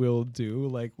videos we will do,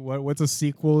 like what's a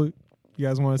sequel you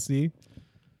guys want to see?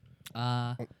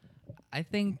 I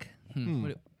think.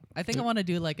 I think I want to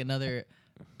do like another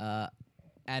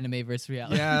anime versus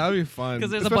reality. Yeah, that'd be fun. 'Cause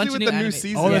there's a Especially bunch of with new the new anime.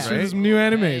 season. Oh, that's Yeah. true. right? There's some new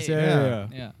animes. Right.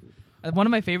 Yeah. Yeah. One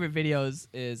of my favorite videos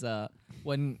is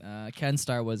when Ken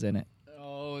Star was in it.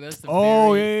 Oh, that's the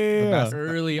Oh very yeah. best.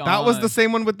 early on. That was the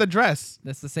same one with the dress.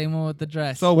 That's the same one with the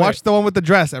dress. So watch the one with the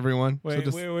dress, everyone. Wait, so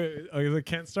just, wait. Oh, is it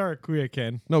Ken Star or Kuya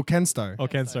Ken? No, Ken Star. Oh,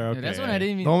 Ken Star. Okay. Yeah, that's when yeah. I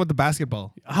didn't The even. one with the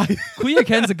basketball. Kuya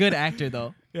Ken's a good actor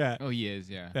though. Yeah. Oh, he is.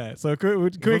 Yeah. Yeah, so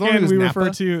Kuya the one Ken who's we Nappa?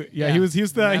 refer to. Yeah, Yeah.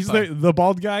 he's the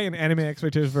bald guy in Anime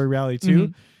Expectations for Reality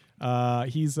 2.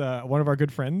 He's one of our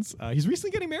good friends. He's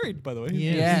recently getting married, by the way.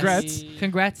 Yes. Congrats.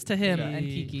 Congrats to him Yeah. and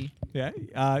Kiki.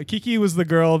 Yeah. Kiki was the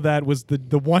girl that was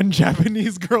the one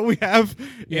Japanese girl we have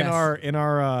in Yes.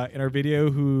 our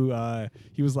video who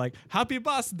he was like, "Happy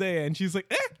birthday," and she's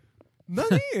like,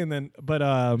 Nani? And then,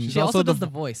 but She also does the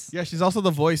voice. Yeah, she's also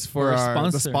the voice for Or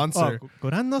the sponsor.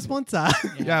 Gorano sponsor.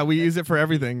 Yeah, we use it for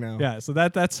everything now. Yeah, so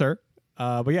that's her.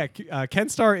 But yeah, Ken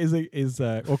Starr is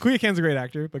well, Kuya Ken's a great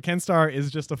actor, but Ken Starr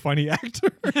is just a funny actor.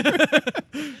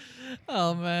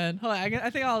 Oh man, hold on, I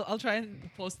think I'll try and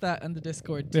post that on the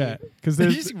Discord too. Yeah, because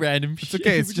there's Just random It's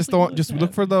okay. It's just the one. Just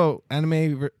look for the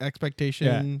anime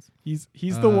expectations. he's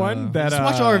the one that just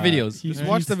watch all our videos. He's, Just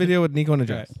watch the video with Nico and yeah,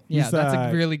 Address. Yeah, he's, that's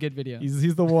a really good video.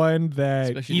 He's the one that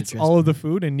Especially the eats dress all of the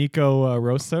food, and Nico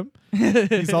roasts him.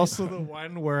 He's also the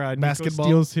one where Nico Basketball.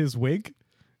 steals his wig.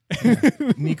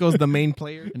 Nico's the main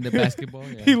player. in the basketball.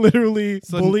 Yeah. He literally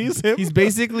So bullies him. He's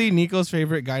basically Nico's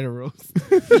favorite guy to roast.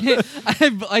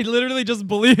 I literally just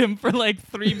bullied him for like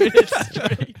 3 minutes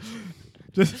straight.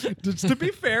 just to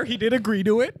be fair, he did agree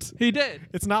to it. He did.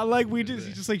 It's not like he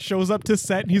just like shows up to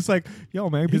set and he's like, "Yo,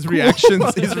 man, be His cool."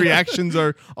 reactions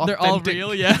are authentic. They're all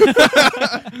real, yeah.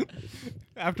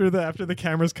 After the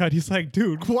camera's cut, he's like,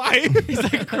 "Dude, why?" He's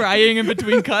like crying in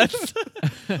between cuts.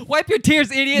 Wipe your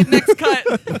tears, idiot. Next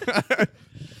cut.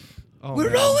 Oh, We're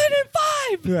man. rolling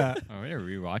in 5. yeah. I'm gonna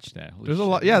rewatch that. Holy There's a shit.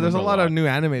 lot. Yeah, there's a Remember lot of new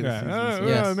anime. This Yeah, season, I so- don't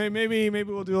Yes. know, maybe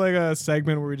we'll do like a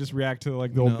segment where we just react to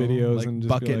like the old No, videos like and just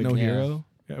Bucket be like, No yeah. Hero.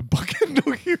 Yeah, Bucket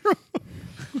No Hero.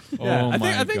 Yeah, Oh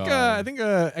my I think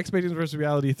God. Expectations versus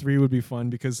Reality 3 would be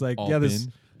fun because like All there's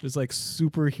bin. like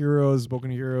superheroes, Boku no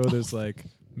Hero. There's like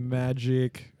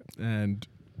magic, And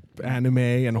anime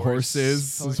and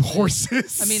horses. there's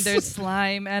horses. I mean, there's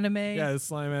slime anime. yeah, there's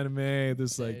slime anime.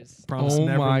 There's like There's- Promise Oh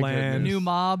my Neverland. goodness. New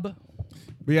mob.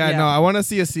 But yeah, Yeah. no, I want to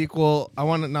see a sequel. I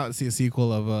want to not see a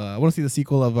sequel of. I want to see the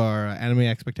sequel of our anime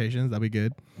expectations. That'd be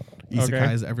good.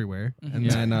 Isekais everywhere, and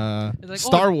Yeah. then It's like,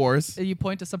 Star Wars. You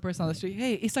point to some person on the street.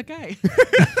 Hey, it's a guy.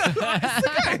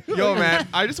 Yo, man,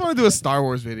 I just want to do a Star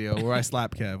Wars video where I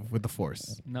slap Kev with the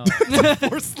Force. No.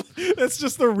 That's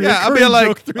just the real. Yeah, I'll be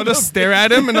like, through I'll just stare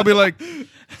at him, and I'll be like,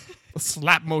 a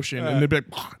slap motion, and they'll be like,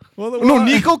 Well, no,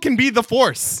 Nico can be the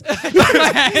Force.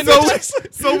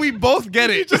 so we both get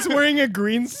it. just wearing a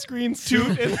green screen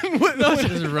suit and Just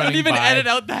Don't running even by. edit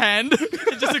out the hand.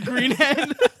 It's just a green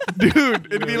hand. Dude,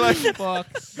 it'd be like,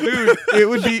 Fucks. dude, it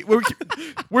would be,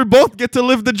 we both get to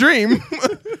live the dream.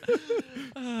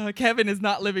 Kevin is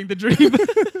not living the dream.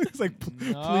 it's like,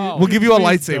 No. We'll give you a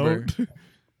please lightsaber. don't.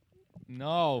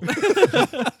 No.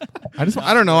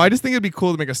 I don't know. I just think it'd be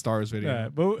cool to make a Star Wars video. Yeah,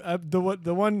 but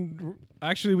the one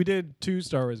actually we did 2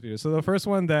 Star Wars videos. So the first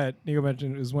one that Nico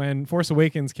mentioned is when Force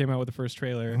Awakens came out with the first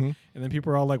trailer, and then people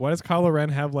were all like, "Why does Kylo Ren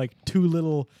have like 2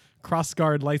 little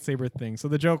cross-guard lightsaber things?" So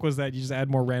the joke was that you just add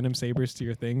more random sabers to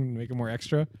your thing and make it more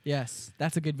extra. Yes,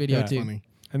 that's a good video Yeah. too. Funny.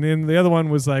 And then the other one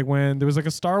was like when there was like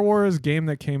a Star Wars game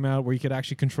that came out where you could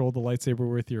actually control the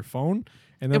lightsaber with your phone.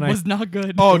 And It then was not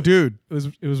good. Oh, dude. it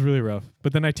was really rough.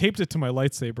 But then I taped it to my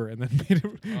lightsaber and then made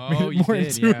it, Oh, made you it more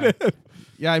did, yeah. intuitive.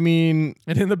 Yeah, I mean,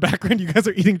 And in the background, you guys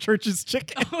are eating Church's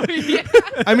chicken. Oh,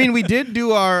 yeah. we did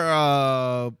do our.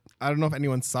 I don't know if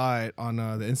anyone saw it on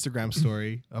the Instagram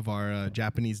story of our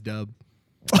Japanese dub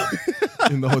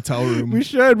in the hotel room. We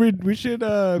should make should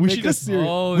a just- series.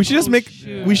 Oh, We should just make.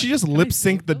 shit. We should just Can I lip see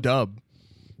sync the dub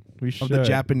We of should. the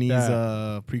Japanese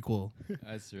Yeah. prequel.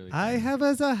 That's really. I have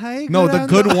as a high. No, the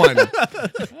good one.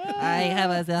 I have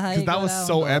a high. Because that was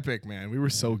so epic, man. We were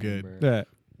so good. Yeah.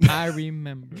 I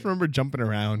remember. I just remember jumping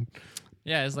around.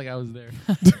 Yeah, it's like I was there.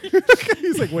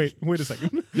 He's like, wait a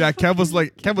second. Yeah, Kev was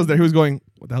there. He was going,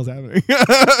 "What the hell's happening?"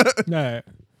 No.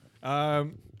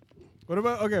 What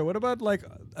about like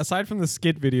aside from the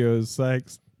skit videos, like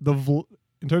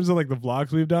in terms of like the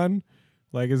vlogs we've done,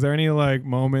 like is there any like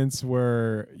moments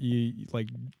where you like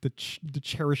the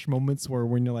cherished moments where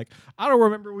when you're like, I don't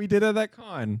remember we did at that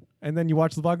con, and then you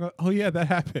watch the vlog, and go, oh yeah, that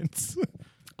happens.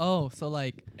 Oh, so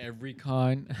like Every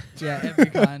con. yeah,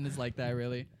 every con is like that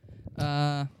really.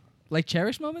 Like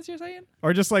cherish moments you're saying?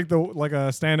 Or just like a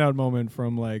standout moment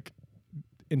from like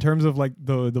in terms of like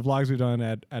the vlogs we've done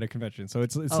at a convention. So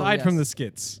it's aside from yes. the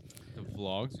skits. The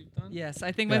vlogs we've done. Yes,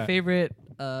 I think Yeah. my favorite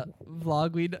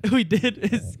vlog we did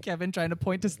is Kevin trying to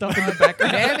point to stuff in the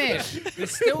background. Damn it!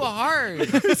 It's still hard.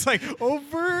 It's like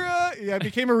over. It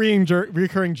became a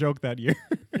recurring joke that year.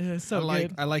 It's so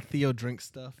good. I like Theo drink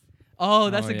stuff. Oh,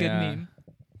 that's Oh, a good yeah. meme.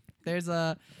 There's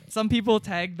some people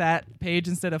tag that page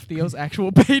instead of Theo's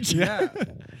actual page. Yeah,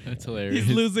 That's hilarious.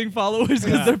 He's losing followers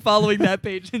because Yeah. they're following that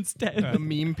page instead. the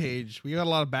meme page. We got a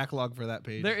lot of backlog for that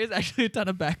page. There is actually a ton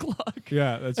of backlog.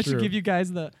 Yeah, that's I true. should give you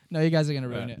guys the. No, you guys are gonna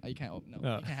ruin Yeah. it. You can't. No,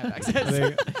 No. you can't have access.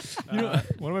 They-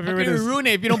 one of my How favorite can is you ruin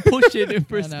it if you don't push it in No,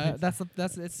 first no, place?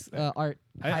 that's it's art.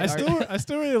 I High art.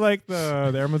 still really like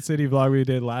the Emerald City vlog we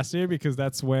did last year because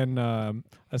that's when the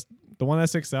one that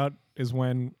sticks out is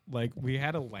when like we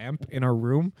had a lamp in our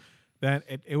room that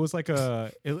it was like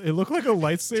it looked like a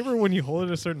lightsaber when you hold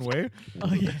it a certain way.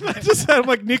 Oh yeah. I just had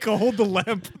like Nico hold the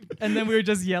lamp. And then we were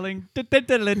just yelling.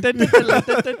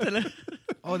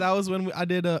 Oh, that was when I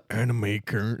did a anime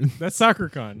current. That's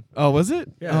SoccerCon. Oh, was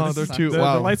it? Yeah, Oh, this they're is- two. The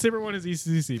Wow. lightsaber one is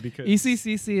ECCC because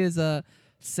ECCC is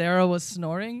Sarah was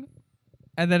snoring,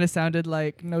 and then it sounded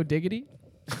like no diggity.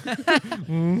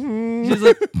 She's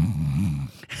like,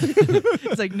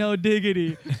 it's like no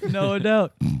diggity, no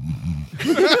doubt.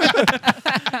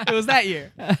 It was that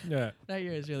year. yeah. That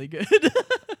year is really good.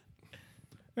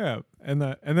 Yeah, and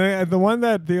the one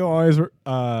that Theo always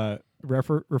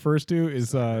refers to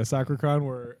is SoccerCon,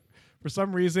 where for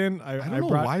some reason I don't know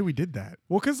brought, why we did that.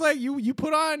 Well, because like you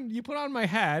put on my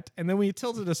hat, and then when you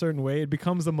tilt it a certain way, it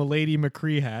becomes a Milady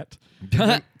McCree hat.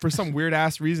 For some weird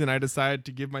ass reason, I decided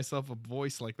to give myself a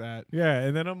voice like that. Yeah,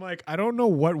 and then I'm like, I don't know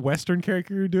what Western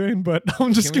character you're doing, but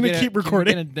I'm just Can we gonna get keep Can we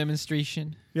recording. get a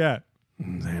demonstration? Yeah,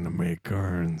 Anime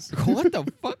cards. What the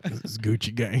fuck? This is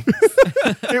Gucci Gang.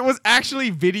 It was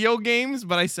actually video games,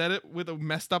 but I said it with a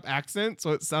messed up accent,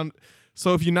 so it sound.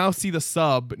 So if you now see the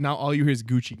sub, now all you hear is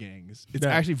Gucci Gangs. It's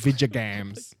Yeah. actually Vidya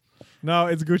Gams. no,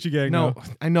 it's Gucci Gang. No, now.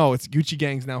 I know it's Gucci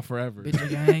Gangs now forever. Bitchy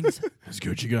gangs. It's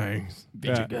Gucci Gangs.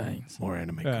 Yeah. gangs. More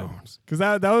anime Yeah. cards. Because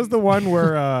that was the one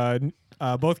where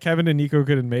both Kevin and Nico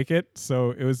couldn't make it,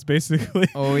 so it was basically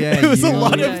Oh yeah, it was a you-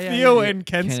 lot Yeah, of yeah, Theo yeah. and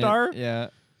Ken Star. Yeah.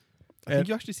 I think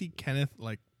you actually see Kenneth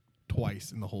like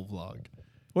twice in the whole vlog.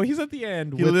 Well, he's at the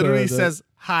end. He with literally the- says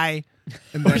hi,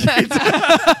 and then,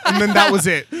 and then that was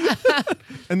it.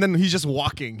 And then he's just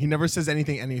walking. He never says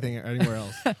anything anywhere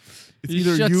else. It's He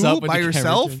either shuts you up when by the camera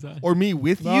yourself turns on. or me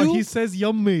with No, you. he says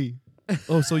yummy.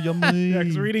 Oh, so yummy. Yeah,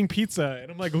 because we're eating pizza,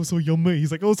 and I'm like, oh, so yummy.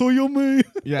 He's like, oh, so yummy.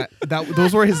 Yeah,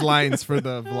 those were his lines for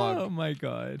the Oh vlog. my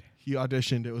god. He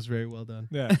auditioned. It was very well done.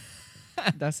 Yeah.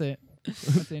 That's it.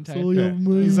 That's the entire.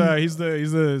 Yeah. He's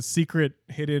the secret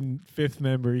hidden fifth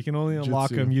member. You can only unlock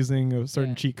Jutsu. him using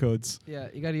certain Yeah. cheat codes. Yeah,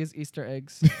 you gotta use Easter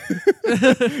eggs.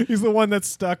 He's the one that's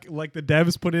stuck, like the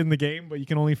devs put it in the game, but you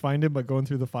can only find him by going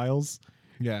through the files.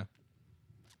 Yeah.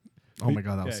 Oh my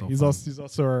god, that was so he's fun.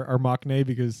 also our Machne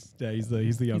because he's the young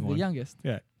He's the one. youngest.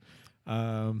 Yeah.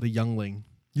 The youngling.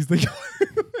 He's the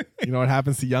You know what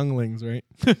happens to younglings, right?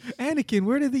 Anakin.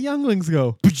 Where did the younglings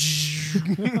go?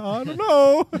 I don't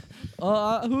know.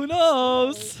 Who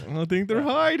knows? I don't think they're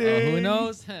hiding. Who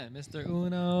knows? Huh, Mr.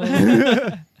 Uno.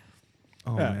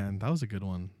 Oh Yeah. man, that was a good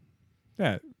one.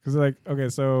 Yeah, because like okay,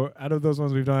 so out of those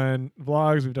ones we've done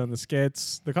vlogs, we've done the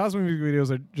skits, the cosplay music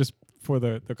videos are just for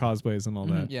the cosplays and all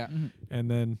that, Yeah. and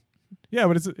then yeah,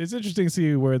 but it's interesting to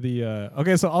see where the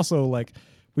okay, so also like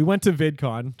we went to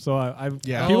VidCon, so I've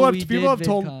Yeah. people Oh, we have did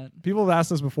told VidCon. people have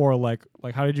asked us before like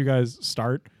how did you guys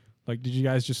start? Like did you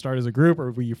guys just start as a group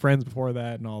or were you friends before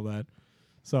that and all that?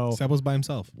 So Seb was by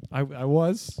himself. I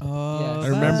was. Yes. I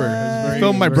remember. very- You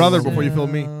filmed my very brother well. before you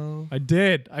filmed me. I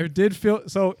did feel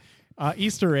so.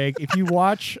 Easter egg. If you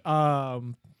watch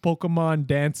Pokemon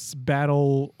Dance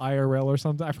Battle IRL or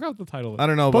something, I forgot what the title is. I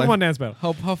don't know, but Pokemon Dance Battle.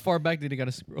 How far back did he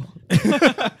gotta scroll?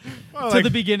 Well, To like- the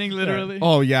beginning, literally.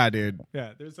 Oh yeah, dude.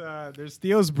 yeah, there's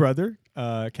Theo's brother,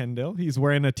 Kendall. He's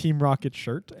wearing a Team Rocket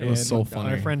shirt. It was and so funny.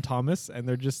 My friend Thomas, and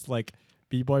they're just like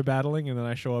b-boy battling, and then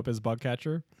I show up as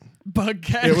Bugcatcher. Bug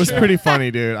catcher. It was pretty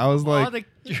funny, dude. I was All like,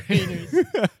 the trainers.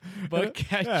 Bug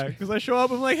catcher. Yeah, because I show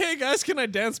up, I'm like, hey guys, can I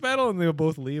dance battle? And they'll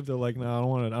both leave. They're like, no, I don't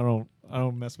want it. I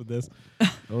don't mess with this.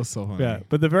 that was so funny. Yeah,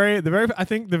 but the very I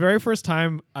think the very first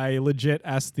time I legit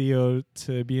asked Theo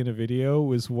to be in a video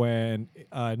was when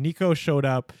Nico showed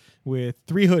up with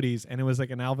 3 hoodies, and it was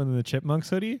like an Alvin and the Chipmunks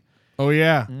hoodie, Oh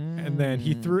yeah. and then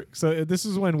he threw. So this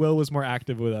is when Will was more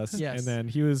active with us, Yes. and then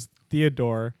he was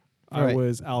Theodore, I Right.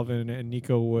 was Alvin, and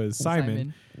Nico was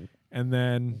Simon. And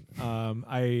then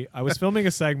I was filming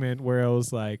a segment where I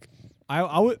was like.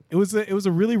 It was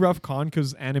a really rough con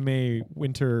because anime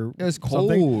winter. It was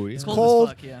something. cold. It's Yeah. cold, cold.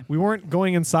 as fuck, yeah. We weren't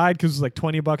going inside because it was like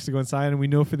 $20 to go inside, and we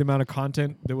know for the amount of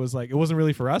content that was like it wasn't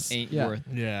really for us. Ain't Yeah. worth.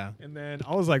 Yeah. And then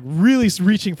I was like really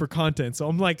reaching for content, so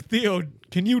I'm like, Theo,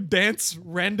 can you dance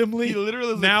randomly He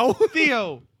literally was now? like,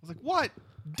 Theo. I was like, what?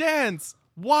 Dance?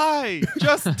 Why?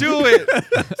 Just do it.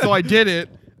 So I did it.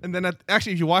 And then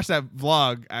actually, if you watch that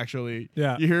vlog, actually,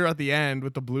 Yeah. you hear at the end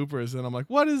with the bloopers, and I'm like,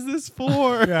 what is this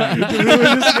for? Yeah, he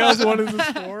literally just yells, "What is this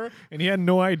for?" And he had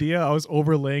no idea I was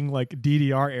overlaying like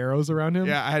DDR arrows around him.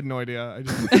 Yeah, I had no idea. I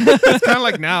just, it's kind of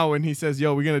like now when he says,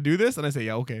 yo, we're going to do this. And I say,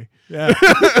 yeah, okay. yeah.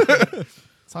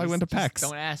 That's how I went to PAX.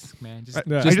 Don't ask, man. Just,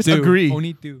 Yeah. I just do. agree.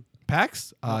 Only do.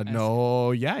 PAX? Don't ask.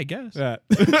 No, yeah, I guess. yeah.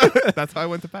 That's how I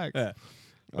went to PAX. Yeah.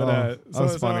 But that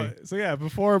was funny. So yeah,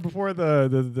 before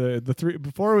the three,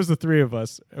 before it was the three of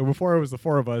us, or before it was the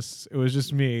four of us, it was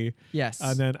just me. Yes.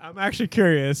 And then I'm actually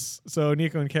curious. So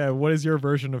Nico and Kev, what is your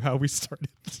version of how we started?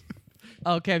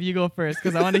 Oh, Kev, you go first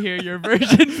because I want to hear your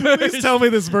version first. Please tell me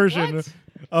this version What?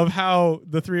 of how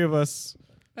the three of us.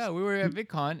 Yeah, we were at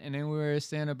VidCon, and then we were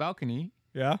standing on a balcony,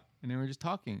 Yeah. and then we were just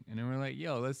talking, and then we are like,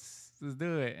 "Yo, let's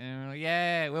do it." And we're like,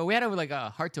 "Yeah." Well, we had like a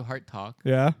heart-to-heart talk,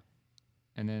 Yeah.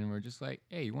 and then we're just like,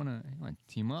 "Hey, you wanna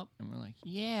team up?" And we're like,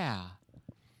 "Yeah."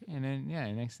 And then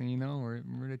next thing you know, we're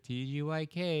the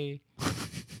TGYK.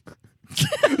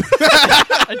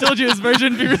 I told you his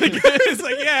version would be really good. It's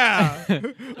like, yeah.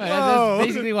 That's Whoa.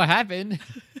 basically what happened.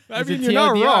 I It's mean, a you're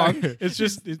not TLDR. wrong. It's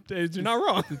just you're not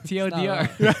wrong. TLDR.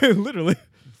 Yeah, literally.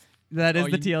 That is Oh,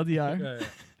 the you- TLDR. Yeah,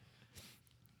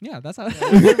 Yeah, that's how.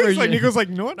 It's like Nico's like,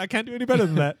 you know what? I can't do any better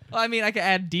than that. Well, I mean, I can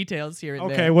add details here and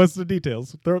Okay, there. what's the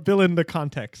details? Fill in the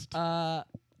context.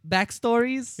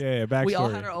 Backstories. Yeah, backstory. We all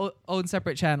had our own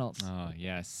separate channels. Oh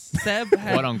yes. Seb Quote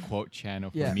had, unquote channel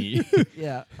for Yeah. me.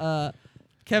 yeah.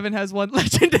 Kevin has one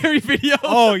legendary video.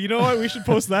 Oh, you know what? We should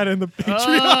post that in the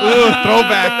Patreon.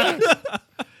 Throwback.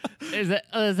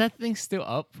 Is that thing still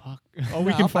up? Fuck. Oh,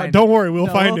 we No, can I'll find. find Don't it. worry, we'll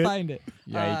No, find we'll it. find it.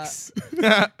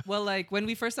 Yikes. Well, like when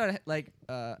we first started, like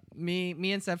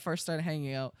me and Seb first started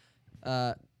hanging out.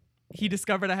 He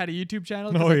discovered I had a YouTube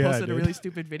channel because Oh, I yeah, I posted a did. really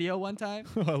stupid video one time.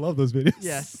 I love those videos.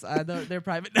 Yes, they're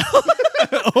private now.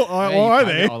 Oh, are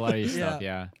they? A lot of your stuff,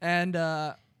 yeah. And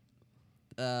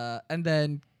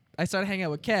then I started hanging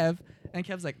out with Kev, and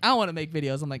Kev's like, I want to make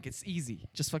videos. I'm like, it's easy,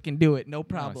 just fucking do it, no Oh,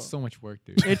 problem. it's so much work,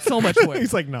 dude. It's so much work,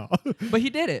 He's like, no. but he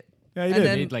did it. Yeah, he And did.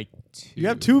 then- made like 2. You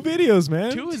have 2 videos,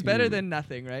 man. 2 is better than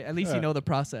nothing, right? At least Yeah. you know the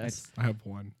process. I have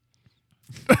one.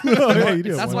 Oh, yeah, you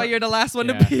do. That's why you're the last one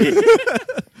Yeah. to be.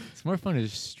 It's more fun to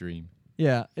just stream.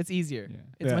 Yeah, it's easier. Yeah.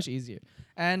 It's Yeah. much easier.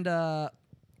 And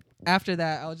after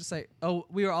that, I was just like,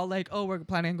 we were all like, we're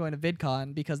planning on going to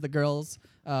VidCon because the girls,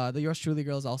 the Yours Truly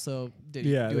girls also do a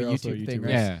they're also YouTube thing, YouTubers.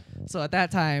 right? Yeah. So at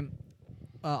that time,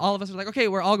 all of us were like, okay,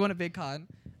 we're all going to VidCon.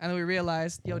 And then we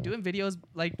realized, doing videos,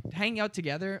 like hanging out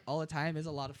together all the time is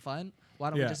a lot of fun. Why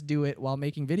don't we Yeah. just do it while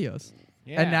making videos?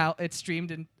 Yeah. And now it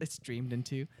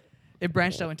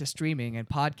branched out into streaming and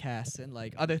podcasts and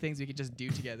like other things we could just do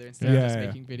together instead Yeah, of just yeah.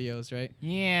 making videos, right?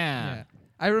 Yeah.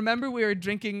 I remember we were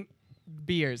drinking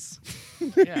beers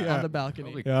Yeah. on the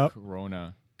balcony. Probably Yep.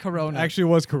 Corona. Corona. Actually,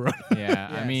 it was Corona. Yeah.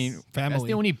 I Yes. mean, that's Family.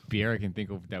 the only beer I can think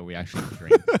of that we actually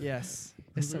drink. Yes.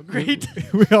 It's so great.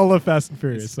 We all love Fast and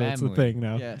Furious, It's so it's the family. thing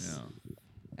now. Yes. No.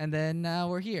 And then now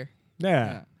we're here.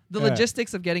 Yeah. The Yeah.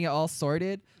 logistics of getting it all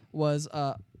sorted was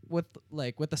with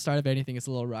the start of anything, it's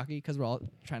a little rocky because we're all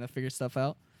trying to figure stuff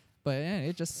out. But yeah,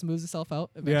 it just smooths itself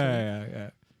out eventually. Yeah.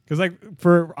 Because like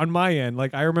on my end,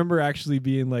 like I remember actually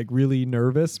being like really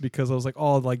nervous because I was like,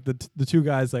 oh, like the 2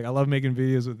 guys, like I love making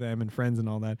videos with them and friends and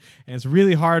all that, and it's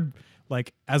really hard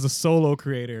like as a solo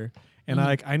creator. And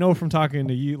I know from talking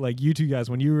to you, like you 2 guys,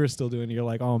 when you were still doing it, you're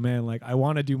like, oh man, like I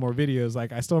want to do more videos.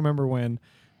 Like I still remember when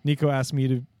Nico asked me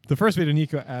to, the first video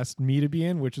Nico asked me to be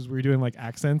in, which is we were doing like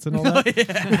accents and all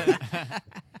that.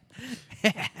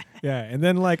 Yeah, and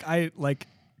then like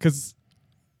because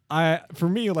for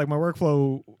me, like my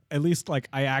workflow, at least like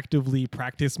I actively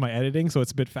practice my editing, so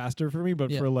it's a bit faster for me.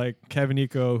 But Yeah. for like Kevin,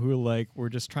 Nico, who like were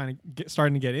just trying to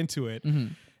starting to get into it,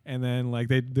 and then like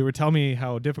they would tell me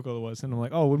how difficult it was, and I'm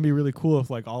like, oh, it would be really cool if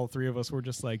like all 3 of us were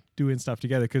just like doing stuff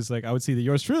together, because like I would see the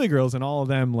Yours Truly girls and all of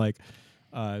them like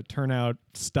turn out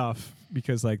stuff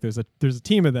because like there's a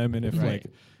team of them, and if Right. like.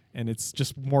 And it's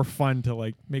just more fun to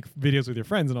like make videos with your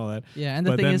friends and all that. Yeah, and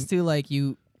the But thing then- is too, like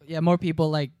more people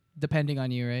like depending on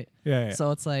you, right? Yeah.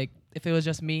 So it's like if it was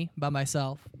just me by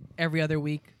myself every other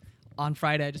week on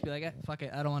Friday, I'd just be like, fuck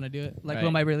it, I don't want to do it. Like, who Right.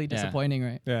 am I really Yeah. disappointing,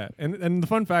 right? Yeah, and the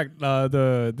fun fact,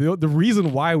 the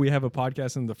reason why we have a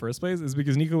podcast in the first place is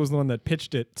because Nico was the one that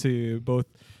pitched it to both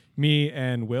me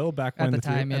and Will back At when the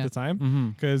time, at yeah. the time,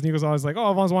 Mhm. because Nico's always like,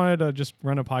 oh, I've always wanted to just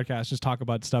run a podcast, just talk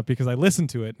about stuff, because I listened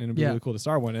to it and it'd be Yeah. really cool to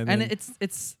start one. And And then,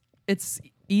 it's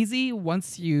easy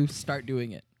once you start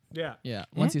doing it. yeah, Yeah,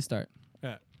 once you start.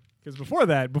 yeah. Because before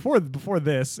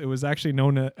this, it was actually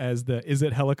known as the Is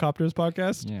It Helicopters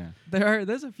podcast. Yeah.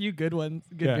 There's a few good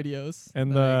Yeah. videos.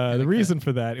 And that I the kinda reason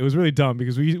for that, it was really dumb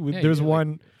because Yeah, there's you did,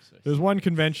 one. like, There was one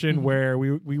convention Mhm. where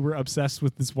we were obsessed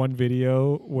with this one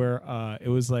video where it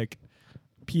was like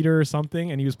Peter or something,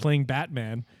 and he was playing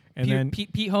Batman, and then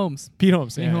Pete Holmes. Pete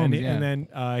Holmes, Pete yeah, Holmes, and, yeah. and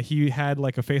then he had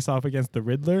like a face off against the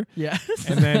Riddler, Yeah.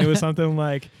 and then it was something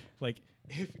like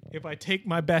if I take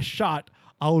my best shot,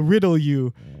 I'll riddle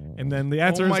you, And then the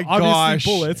answer Oh is my obviously gosh.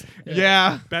 bullets.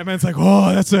 Yeah. Batman's like,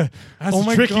 oh, that's a Oh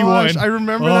my tricky gosh, one. I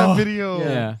remember Oh. that video.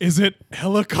 Yeah. Is it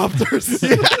helicopters?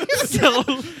 So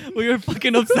we were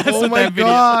fucking obsessed Oh with my that video.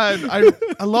 god,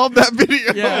 I love that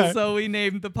video. Yeah, so we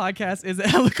named the podcast "Is It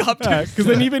Helicopters?" Because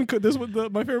then even this was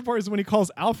my favorite part is when he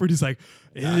calls Alfred. He's like,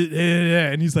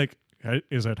 and he's like, "Hey,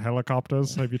 is it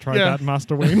helicopters? Have you tried Yeah. that,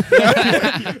 Master Wayne?"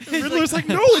 Riddler's like,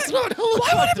 no, it's not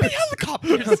helicopters.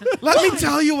 helicopters. Let me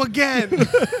tell you again.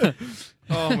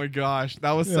 Oh my gosh,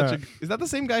 that was such Yeah. a. Is that the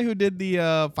same guy who did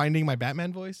the Finding My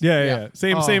Batman voice? Yeah, Yeah. yeah.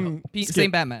 Same, Oh. same.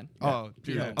 Same Batman. Oh,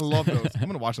 dude, Yeah. I love those. I'm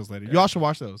gonna watch those later. Y'all should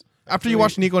watch those after you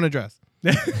watch Nico in a Dress.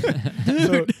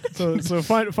 So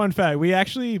fun fact. We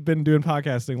actually been doing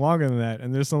podcasting longer than that,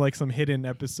 and there's some hidden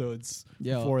episodes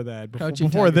Yo, before that. Crouching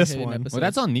Before Tiger this hidden one. episode. Well,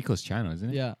 that's on Nico's channel, isn't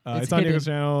it? Yeah, It's on hidden. Nico's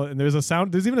channel, and there's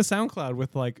even a SoundCloud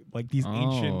with like these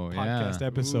ancient Oh, podcast yeah.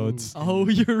 episodes. Oh,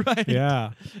 you're right.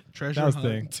 Yeah, Treasure that was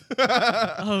hunt.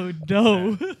 Oh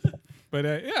no. but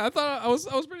yeah, I thought I was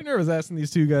pretty nervous asking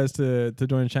these two guys to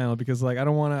join the channel because like I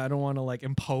don't want to like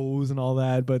impose and all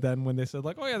that. But then when they said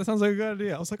like, oh yeah, that sounds like a good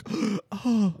idea, I was like,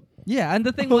 oh Yeah, and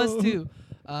the thing was too,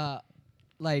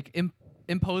 like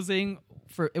imposing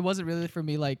for it wasn't really for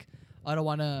me. Like I don't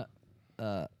want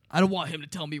him to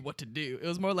tell me what to do. It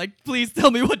was more like, please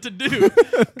tell me what to do,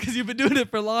 because you've been doing it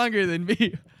for longer than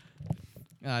me.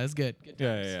 It's good. Good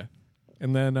times. yeah.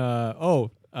 And then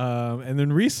and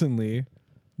then recently,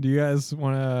 do you guys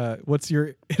want to? What's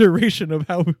your iteration of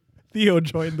how Theo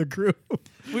joined the group?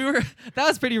 That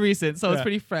was pretty recent, so it's Yeah.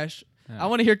 pretty fresh. Yeah. I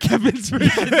want to hear Kevin's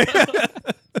version.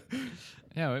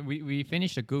 Yeah, we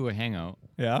finished a Google Hangout,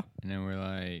 Yeah. and then we're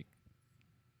like,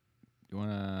 you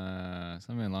wanna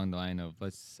something along the line of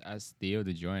let's ask Theo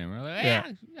to join. And we're like, Yeah.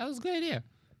 yeah, that was a good idea.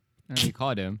 And then we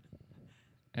called him,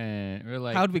 and we're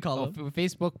like, How'd we call him?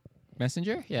 Facebook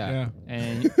Messenger. Yeah.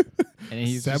 Yeah. And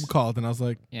he's Seb just, called, and I was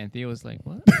like, yeah, and Theo was like,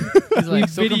 what? He's like,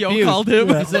 so Video confused. called him.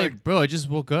 He's like, bro, I just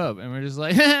woke up, and we're just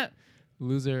like,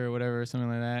 loser or whatever, something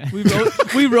like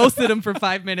that. We roasted him for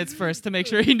 5 minutes first to make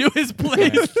sure he knew his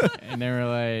place. Yeah. And then we're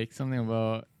like something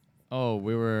about, oh,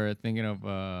 we were thinking of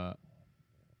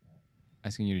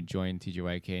asking you to join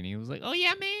TGYK, and he was like, oh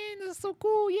yeah, man, that's so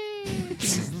cool, yeah.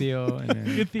 This is Theo, and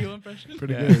then, Good Theo impression.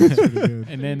 Pretty Yeah. good. It's pretty good.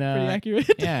 and then Pretty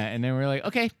accurate. yeah, and then we're like,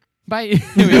 okay, bye.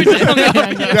 We were just hung up.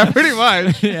 yeah, pretty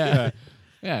much. yeah,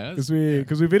 yeah. That's,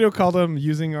 Because we video called him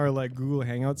using our like Google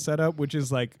Hangout setup, which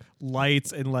is like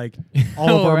lights and like all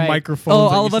of Oh, our right. microphones. Oh,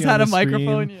 that all you of us see on had a the screen.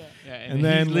 microphone. Yeah. yeah, and and,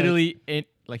 then, then like- literally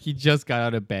like he just got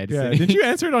out of bed. Yeah. sitting- Did you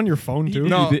answer it on your phone too?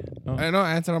 No, Oh. I know.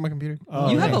 I answered on my computer. Oh,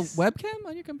 You nice. have a webcam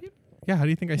on your computer? Yeah, how do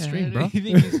you think I Yeah, stream, how bro? do you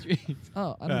think you streamed?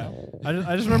 Oh, I don't Yeah. know.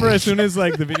 I just remember as soon as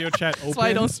like the video chat opened, That's why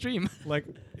I don't stream. like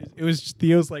it was just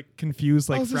Theo's like confused,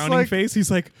 I like was just frowning like- face. He's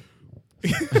like,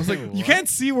 I was like, you what? can't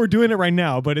see we're doing it right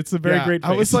now, but it's a very Yeah, great.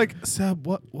 I was face. like, Seb,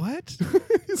 what?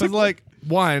 Because like,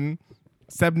 one,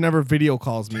 Seb never video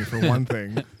calls me for one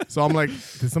thing, so I'm like,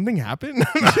 did something happen?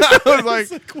 I was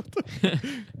like,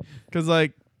 because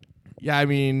like, yeah, I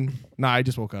mean, nah, I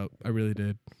just woke up. I really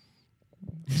did.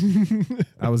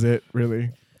 That was it,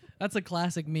 really. That's a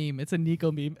classic meme. It's a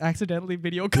Nico meme. Accidentally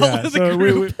video call yeah, with so a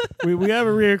group. we have a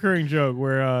reoccurring joke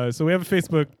where so we have a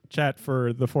Facebook chat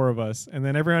for the four of us, and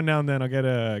then every now and then I'll get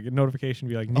a notification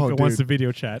be like Nico wants to dude.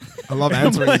 video chat. I love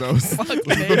answering those. fuck, Those are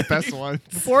the man. best ones.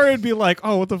 Before it'd be like,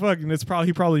 oh, what the fuck, and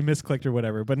he probably misclicked or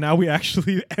whatever. But now we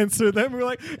actually answer them. We're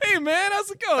like, hey man, how's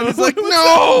it going? And it's like, What's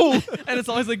no. And it's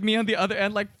always like me on the other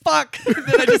end, like, fuck.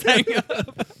 Then I just hang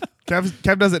up.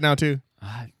 Kev does it now too.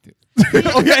 Ah, dude.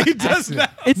 oh yeah, he does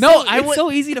that. It's No, so, I it's would-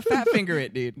 so easy to fat finger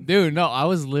it, dude. Dude, no, I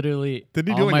was literally Did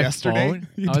he on do it my yesterday? phone.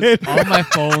 You I was did? on my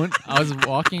phone. I was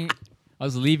walking. I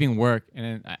was leaving work, and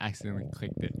then I accidentally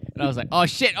clicked it. And I was like, oh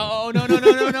shit! Oh no!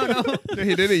 Yeah,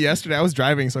 he did it yesterday. I was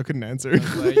driving, so I couldn't answer. I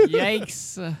was like,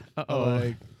 yikes! Uh-oh.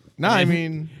 Like, nah, I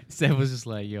mean, Seth was just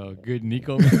like, yo, good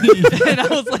Nico. And I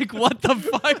was like, what the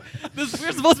fuck?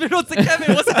 We're supposed to be roasting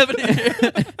Kevin. What's happening here?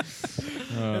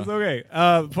 It's okay.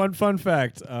 Fun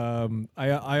fact.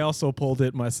 I also pulled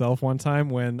it myself one time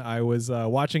when I was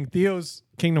watching Theo's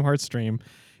Kingdom Hearts stream,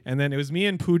 and then it was me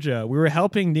and Pooja. We were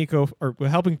helping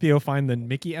Theo find the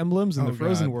Mickey emblems in Oh, the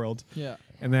Frozen God. world. Yeah.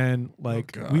 And then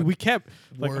like God. we kept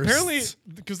like Worst. apparently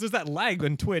because there's that lag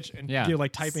on Twitch and Yeah. you're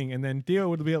like typing and then Theo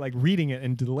would be like reading it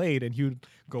and delayed and he would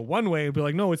go one way and be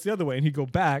like no it's the other way and he'd go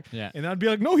back Yeah. and I'd be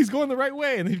like no he's going the right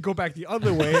way and he'd go back the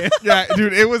other way yeah,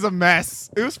 dude, it was a mess.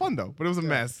 It was fun though, but it was a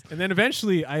mess. and then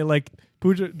eventually I like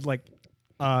Pooja like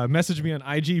messaged me on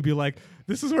IG be like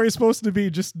this is where you're supposed to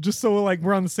be just so like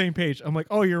we're on the same page. I'm like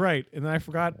oh you're right and then I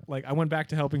forgot like I went back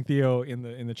to helping Theo in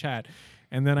the chat.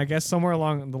 And then I guess somewhere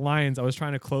along the lines, I was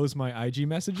trying to close my IG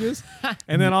messages.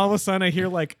 And then all of a sudden I hear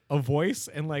like a voice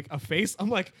and like a face. I'm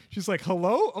like, she's like,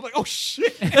 hello? I'm like, oh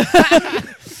shit.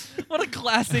 What a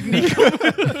classic Nico.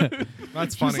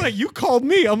 That's funny. She's like, you called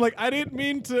me. I'm like, I didn't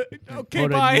mean to. Okay,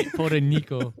 bye. For the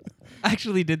Nico. I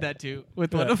actually did that too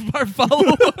with one Yeah. of our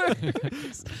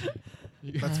followers.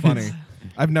 That's funny.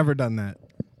 I've never done that.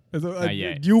 Not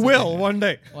yet. You will one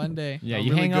day. One day. Yeah, I'm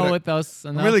you really hang good out at- with us.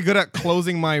 I'm really good at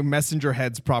closing my messenger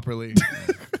heads properly.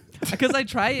 Because I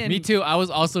try and Me too. I was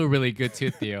also really good too,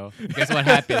 Theo. Guess what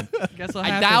happened? Guess what I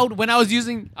happened? dialed when I was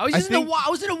using. I was think- I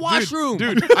was in a washroom,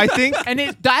 Dude, I think and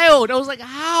it dialed. I was like,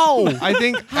 how? I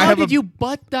think How I have did a, you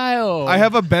butt dial? I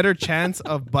have a better chance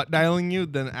of butt dialing you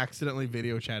than accidentally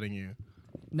video chatting you.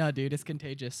 No, dude, it's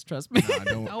contagious. Trust me. Nah, I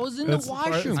don't. I was in That's the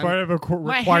part, washroom. it's part of a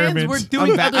My requirement. hands were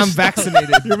doing other I'm stuff.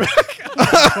 vaccinated.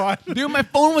 Dude, my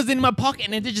phone was in my pocket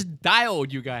and it just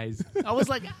dialed, you guys. I was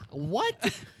like,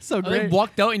 what? So I like great.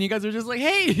 walked out and you guys were just like,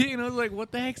 hey. And I was like,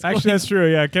 what the heck's Actually, going that's true.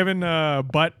 Yeah, Kevin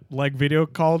butt like video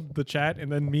called the chat,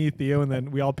 and then me, Theo, and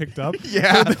then we all picked up.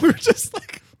 Yeah. And then we were just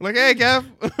like, Like, hey, Kev.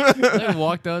 I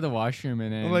walked out of the washroom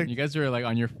and then Like- you guys were like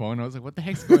on your phone. I was like, what the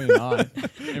heck's going on? And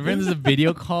then there's a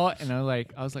video call and I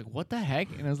was like, what the heck?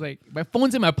 And I was like, my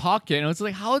phone's in my pocket. And I was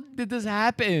like, how did this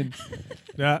happen?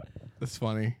 yeah. That's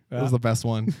funny. That Yeah. was the best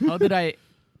one. How did I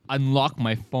unlock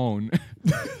my phone?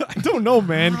 I don't know,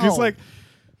 man. Because How? like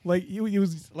you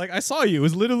was like I saw you. It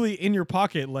was literally in your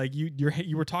pocket. Like you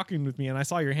were talking with me, and I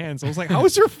saw your hands. I was like, how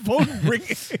is your phone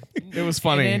ringing? It was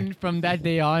funny. And then from that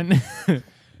day on,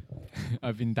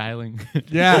 I've been dialing.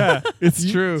 yeah, it's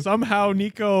You- true. Somehow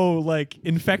Nico like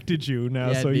infected you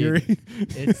now, Yeah, so dude. you're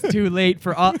It's too late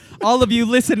for all of you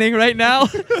listening right now.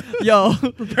 Yo,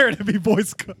 prepared to be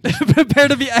voice call. prepare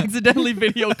to be accidentally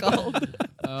video called.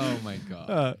 Oh my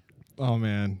god. Oh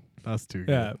man, that's too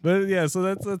good. Yeah, but yeah, so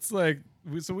that's like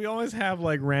so we always have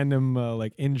like random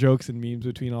like in jokes and memes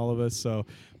between all of us. So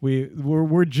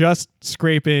we're just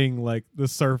scraping like the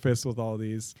surface with all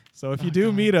these. So if you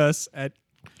do meet us at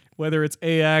whether it's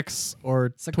AX or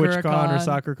SakuraCon. TwitchCon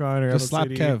or SoccerCon or Just slap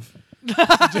LCD,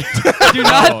 Kev. Do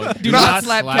not, do not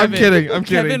slap slap Kevin. I'm kidding. I'm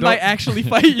kidding. Kevin might actually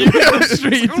fight you in the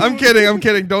street. I'm kidding. I'm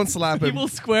kidding. Don't slap He him. will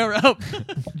square up.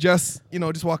 Just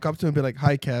just walk up to him and be like,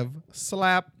 "Hi, Kev."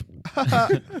 Slap.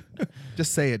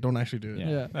 Just say it. Don't actually do it. Yeah,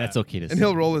 Yeah. that's okay to say. And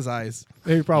he'll roll his eyes.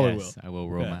 He probably Yes, will. I will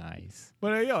roll Yeah. my eyes.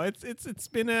 But it's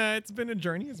been a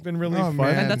journey. It's been really Oh, fun.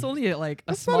 man. And that's only like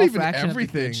a That's not small even fraction of the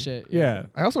everything. good shit. Yeah.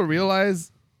 I also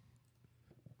realize,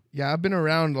 I've been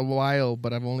around a while,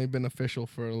 but I've only been official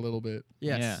for a little bit.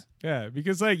 Yes. Yeah,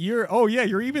 because like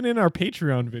you're even in our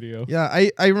Patreon video. Yeah,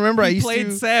 I remember I He used played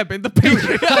to Seb in the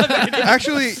Patreon video.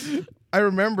 actually. I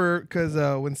remember because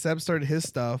when Seb started his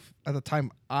stuff at the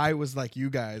time, I was like you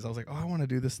guys. I was like, oh, I want to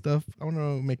do this stuff. I want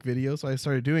to make videos. So I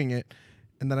started doing it,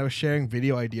 and then I was sharing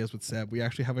video ideas with Seb. We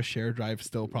actually have a share drive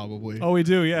still, probably. Oh, we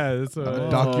do. Yeah, it's A a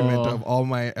document of all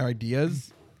my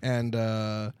ideas, and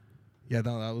that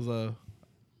was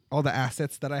all the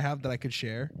assets that I have that I could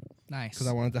share Nice. because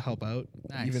I wanted to help out,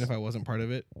 Nice. even if I wasn't part of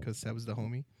it, because Seb's the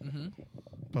homie. Mm-hmm.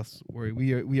 Plus,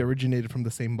 we originated from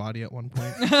the same body at one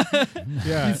point.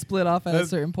 yeah. You split off at a That's-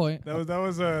 certain point. That was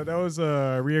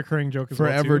a reoccurring joke as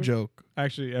Forever well too. joke.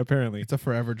 Actually, apparently. It's a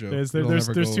forever joke. There's It'll there's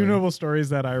never there's go two away. notable stories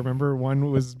that I remember.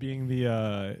 One was being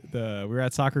the we were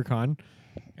at SoccerCon,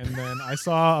 and then I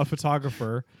saw a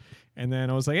photographer, and then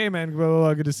I was like, "Hey man, blah, blah,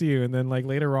 blah, good to see you." And then like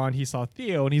later on, he saw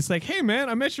Theo, and he's like, "Hey man,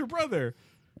 I met your brother."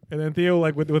 And then Theo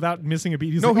like without missing a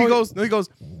beat, he's No, like, he goes,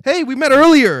 hey, we met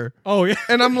earlier. "Oh yeah."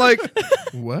 And I'm like,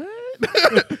 what?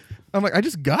 I'm like, I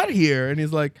just got here. And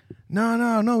he's like,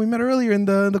 no, we met earlier in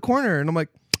the corner. And I'm like,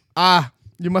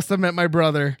 you must have met my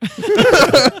brother.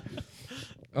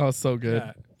 Oh, so good.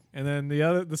 Yeah. And then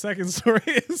the second story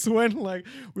is when like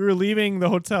we were leaving the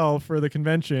hotel for the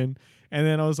convention, and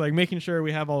then I was like making sure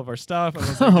we have all of our stuff. And I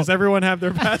was like, does everyone have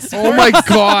their passport? Oh my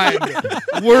God.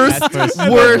 Worst. That's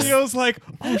And Worst. then Leo's like,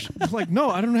 like, no,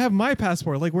 I don't have my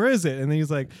passport. Like, where is it? And then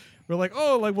he's like, we're like,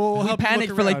 oh, like, we'll We help you panicked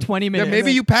look for like around. 20 Yeah, minutes.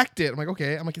 maybe you packed it. I'm like,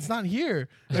 okay. I'm like, it's not here.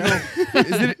 They go,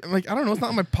 is it? I'm like, I don't know. It's not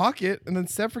in my pocket. And then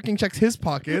Seth freaking checks his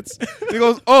pockets. And he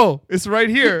goes, oh, it's right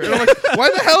here. And I'm like, why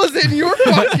the hell is it in your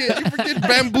pocket? You freaking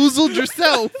bamboozled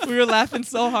yourself. We were laughing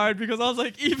so hard because I was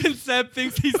like, even Seb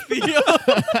thinks he's Theo.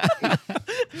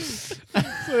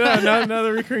 So yeah,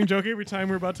 another recurring joke every time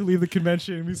we're about to leave the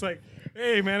convention. He's like,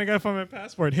 hey, man, I gotta find my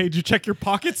passport. Hey, did you check your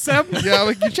pockets, Seb? Yeah,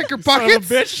 like, you check your Son of a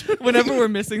pockets? bitch. Whenever we're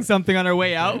missing something on our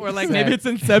way out, we're like, maybe it's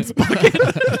in Seb's pocket.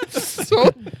 So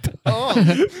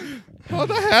dumb. How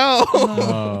the hell?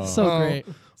 Oh. So Oh. great.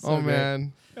 Oh,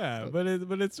 man. Yeah, but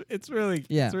it's really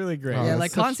Yeah. it's really great. Oh, Yeah, that's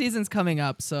like Such- con season's coming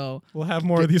up, so we'll have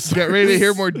more of these. Get ready to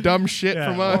hear stories. more dumb shit Yeah,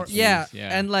 from more- us. yeah,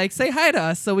 Yeah. and like say hi to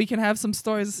us so we can have some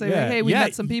stories to say, like, hey, we Yeah,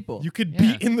 met some people. You could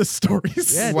Yeah. be in the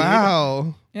stories. Yeah, dude.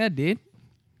 Wow. Yeah, dude.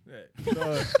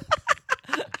 So,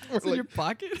 It's in your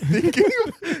pocket.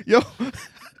 Yo,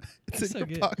 it's in So your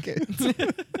good. pocket.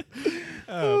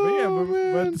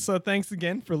 but so thanks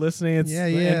again for listening. It's Yeah,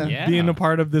 and yeah. being Yeah. a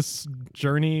part of this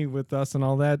journey with us and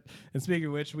all that. And speaking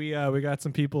of which, we got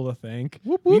some people to thank.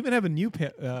 Whoop, We whoop. even have a new Ooh.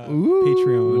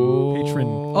 Patreon patron.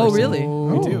 Oh, person. really?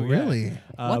 We do. yeah. Really?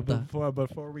 What the?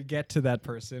 Before we get to that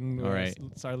person, All right.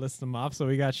 start listing them off. So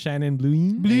we got Shannon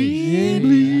Bluin. Bluin.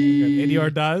 We got Eddie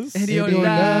Ordaz. Eddie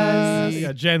Ordaz. We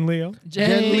got Jen Leo.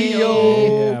 Jen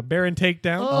Leo. Yeah, Baron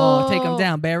Takedown. Oh, take him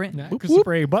down, Barrett. Yeah,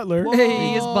 Christopher A. Butler.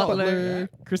 Hey, it's Whoa. Butler.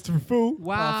 Christopher Fu.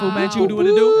 Wow. Fu Manchu, do what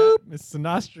it do. Miss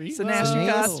Sinastri. Sinastri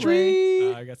Wow.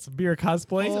 cosplay. I got Sabir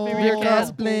cosplay. Oh, Sabir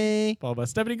cosplay. Followed by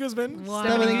Stephanie Guzman. Wow.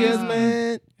 Stephanie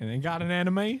Guzman. And then got an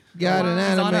anime. Got an He's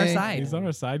anime. on our side. He's on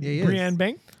our side. Yeah, he is. Brianne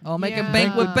Bank. Oh, make Yeah. him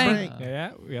bank with Bank. bank.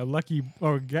 Yeah. We got Lucky.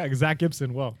 Oh, Zach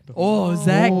Gibson. Whoa. Oh,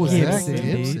 Zach Oh, Gibson. Zach dude.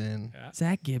 Gibson.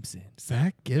 Zach Gibson.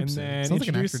 Zach Gibson. And then Sounds like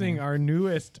an actor introducing name. our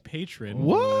newest patron.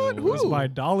 What? Was Who? by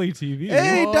Dolly TV.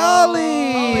 Hey, Whoa. Dolly.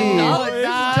 Oh,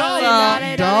 it's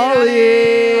Dolly.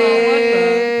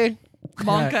 Dolly.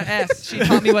 Monka S. She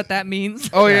taught me what that means.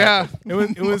 Oh yeah.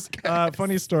 It was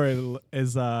funny story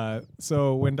is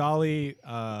so when Dolly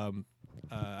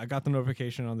I got the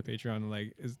notification on the Patreon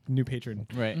like is new patron.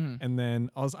 Right. And then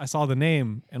I saw the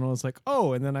name and I was like,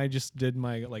 oh, and then I just did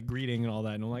my like greeting and all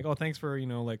that. And I'm like, oh, thanks for,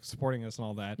 like supporting us and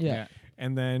all that. Yeah.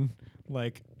 And then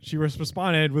like she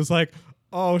responded was like,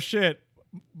 oh shit,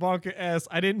 Bonka S,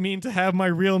 I didn't mean to have my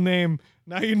real name.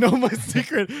 Now you know my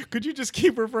secret. Could you just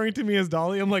keep referring to me as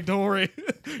Dolly? I'm like, don't worry.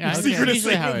 Your that's secret is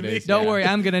usually safe how with it me. is. Don't Yeah. worry,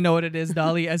 I'm gonna know what it is,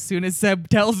 Dolly, as soon as Seb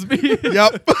tells me.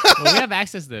 Yep. Well, we have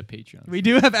access to the Patreon. We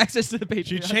do have access to the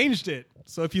She Patreon. changed it.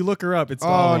 So if you look her up, it's Oh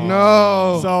Dolly.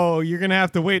 no. So you're gonna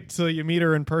have to wait till you meet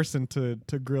her in person to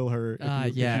grill her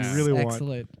if Yes, you really want.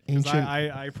 excellent. 'Cause Ancient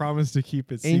I promise to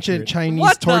keep it ancient secret. Chinese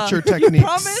What the? torture You techniques.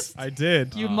 promised? I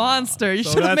did. You monster! You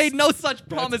So should have that's- made no such That's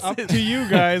promises. up to you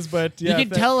guys, but yeah, You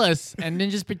can tell us and then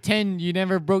just pretend you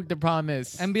never broke the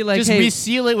promise. And be like, just hey-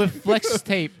 reseal it with flex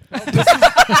tape.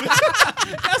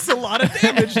 that's a lot of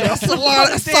damage. That's a lot.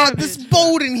 I saw this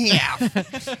boat in half.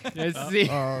 Let's see.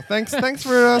 Thanks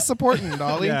for supporting,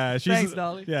 Dolly. Yeah, she's Thanks,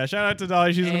 Dolly. Yeah, shout out to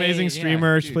Dolly. She's an Hey, amazing yeah,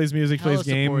 streamer. She dude. plays music, Hella plays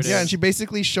games. supportive. Yeah, and she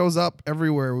basically shows up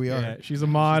everywhere we are. Yeah, she's a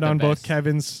mod the on both best.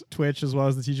 Kevin's Twitch as well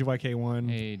as the TGYK one.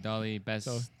 Hey, Dolly, best,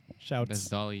 So shouts.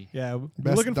 best Dolly. Yeah, we're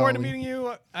Best looking forward to Dolly. meting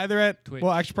you either at Twitch.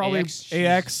 well, actually probably AX, she's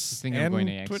AX thinking of and going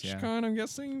to AX, TwitchCon. I'm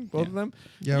guessing both of them.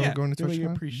 Yeah, we're going to really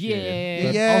TwitchCon. appreciate it. Yeah.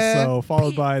 But Yeah. Also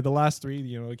followed by the last three.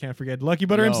 We can't forget Lucky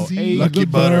Butter Yo, MC. hey, Lucky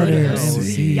Butter MC.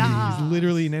 MC. Yeah. He's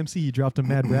literally an MC. He dropped a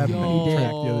mad rap track the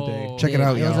other day. Check it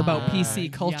out, It was y'all. about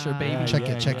PC culture, baby. Check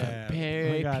it, check it. Oh my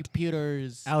Repair God.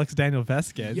 computers. Alex Daniel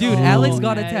Vasquez. Dude, Yo, Alex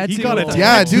got a man. tattoo. He got a with-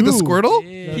 Yeah, dude, the Tattoo.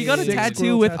 Squirtle. He got a Sick tattoo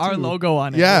squirrel with our tattoo. logo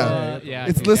on it. Yeah. Yeah,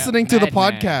 It's dude, listening to the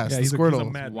Madman. podcast. Yeah, the he's a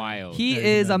Squirtle. mad Wild. He Yeah,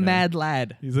 is he's a a mad mad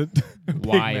lad. He's a big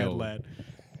Wild. mad lad.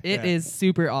 It Yeah. is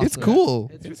super awesome. It's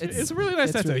cool. It's a really nice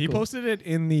it's tattoo. really He cool. posted it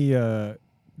in the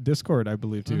Discord, I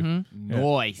believe, too. Mhm.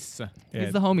 Nice. Yeah.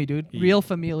 He's the homie, dude. He- Real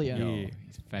familia. Yeah. Yo,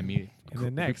 he's family. And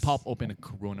then We next- pop open a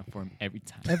Corona for him every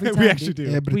time. Every time, we actually dude.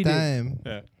 do. Every We do. time.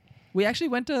 Yeah. We actually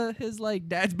went to his like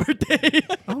dad's birthday.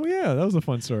 Oh yeah, that was a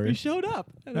fun We story. showed up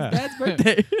at Yeah. his dad's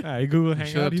birthday. Yeah, he Google showed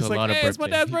Hangout. up He's to a like, lot of "Hey, it's my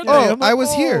birthdays." dad's birthday." Oh, I'm like, I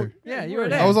was here. Yeah, you were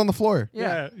word. there. I was on the floor.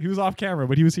 Yeah, he was off camera,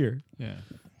 but he was here. Yeah.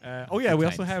 Oh yeah, we Good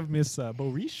also times. have Miss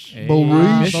Borish. Hey.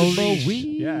 Borish.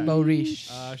 Borish. Yeah.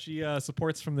 Borish. She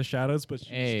supports from the shadows, but she's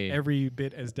Hey. every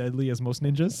bit as deadly as most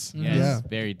ninjas. Yes, Yeah.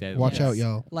 very deadly. Watch Yes. out,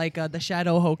 y'all. Like the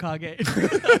Shadow Hokage.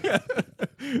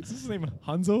 Is his name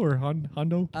Hanzo or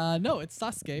Hondo? No, it's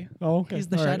Sasuke. Oh, okay. He's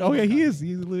the All right. shadow Oh yeah, he Hokage. is.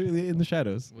 He's literally in the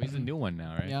shadows. Well, he's the new one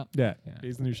now, right? Yeah. Yeah, Yeah.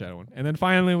 he's the new shadow one. And then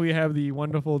finally, we have the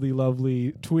wonderful, the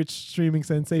lovely Twitch streaming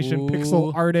sensation, Ooh.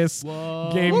 pixel artist,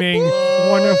 Whoa. gaming,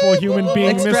 wonderful human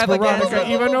being, Miss Extravaganza.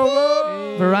 Veronica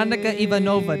Ivanova. Veronica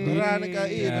Ivanova, dude. Veronica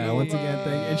Yeah, once again,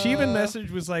 thank. And she even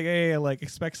messaged was like, "Hey, like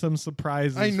expect some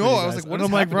surprises." I for know, you I was guys." like, what and is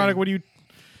I'm like, happening? Veronica, what do you?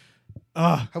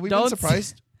 Have we been Don't-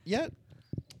 surprised yet?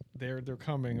 They're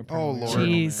coming. Oh, Apparently. Lord.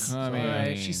 Jeez. Coming.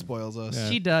 Alright. She spoils us. Yeah.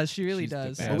 She does. She really She's the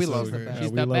does. best. But we so love the her. best.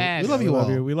 She's we the love, best. We love we you love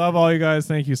all. you. We love all you guys.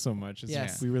 Thank you so much. It's-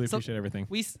 Yes. we really So- appreciate everything.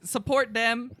 We support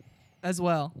them as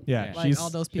well. Yeah, Yeah. Like she's all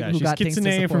those people yeah, who she's got things to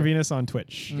Kitsune from support. Venus on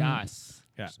Twitch. Yes.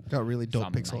 Yeah. Got really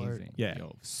dope It's pixel art. amazing. Yeah.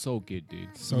 Yo, so good, dude.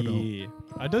 So dope.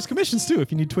 Yeah. Does commissions too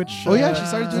if you need Twitch. Oh yeah, she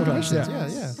started doing sometimes.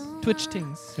 commissions. Yeah, Twitch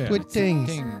things. Yeah. Twitch things.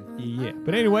 Yeah.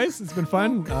 But anyways, it's been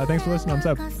fun. Thanks for listening. I'm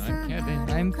Seb. I'm Kevin.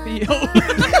 I'm Theo.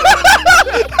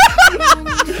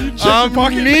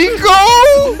 Nico.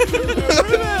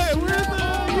 Where's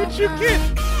the YouTube kid?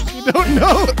 You don't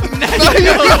know. Now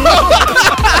you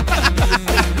know.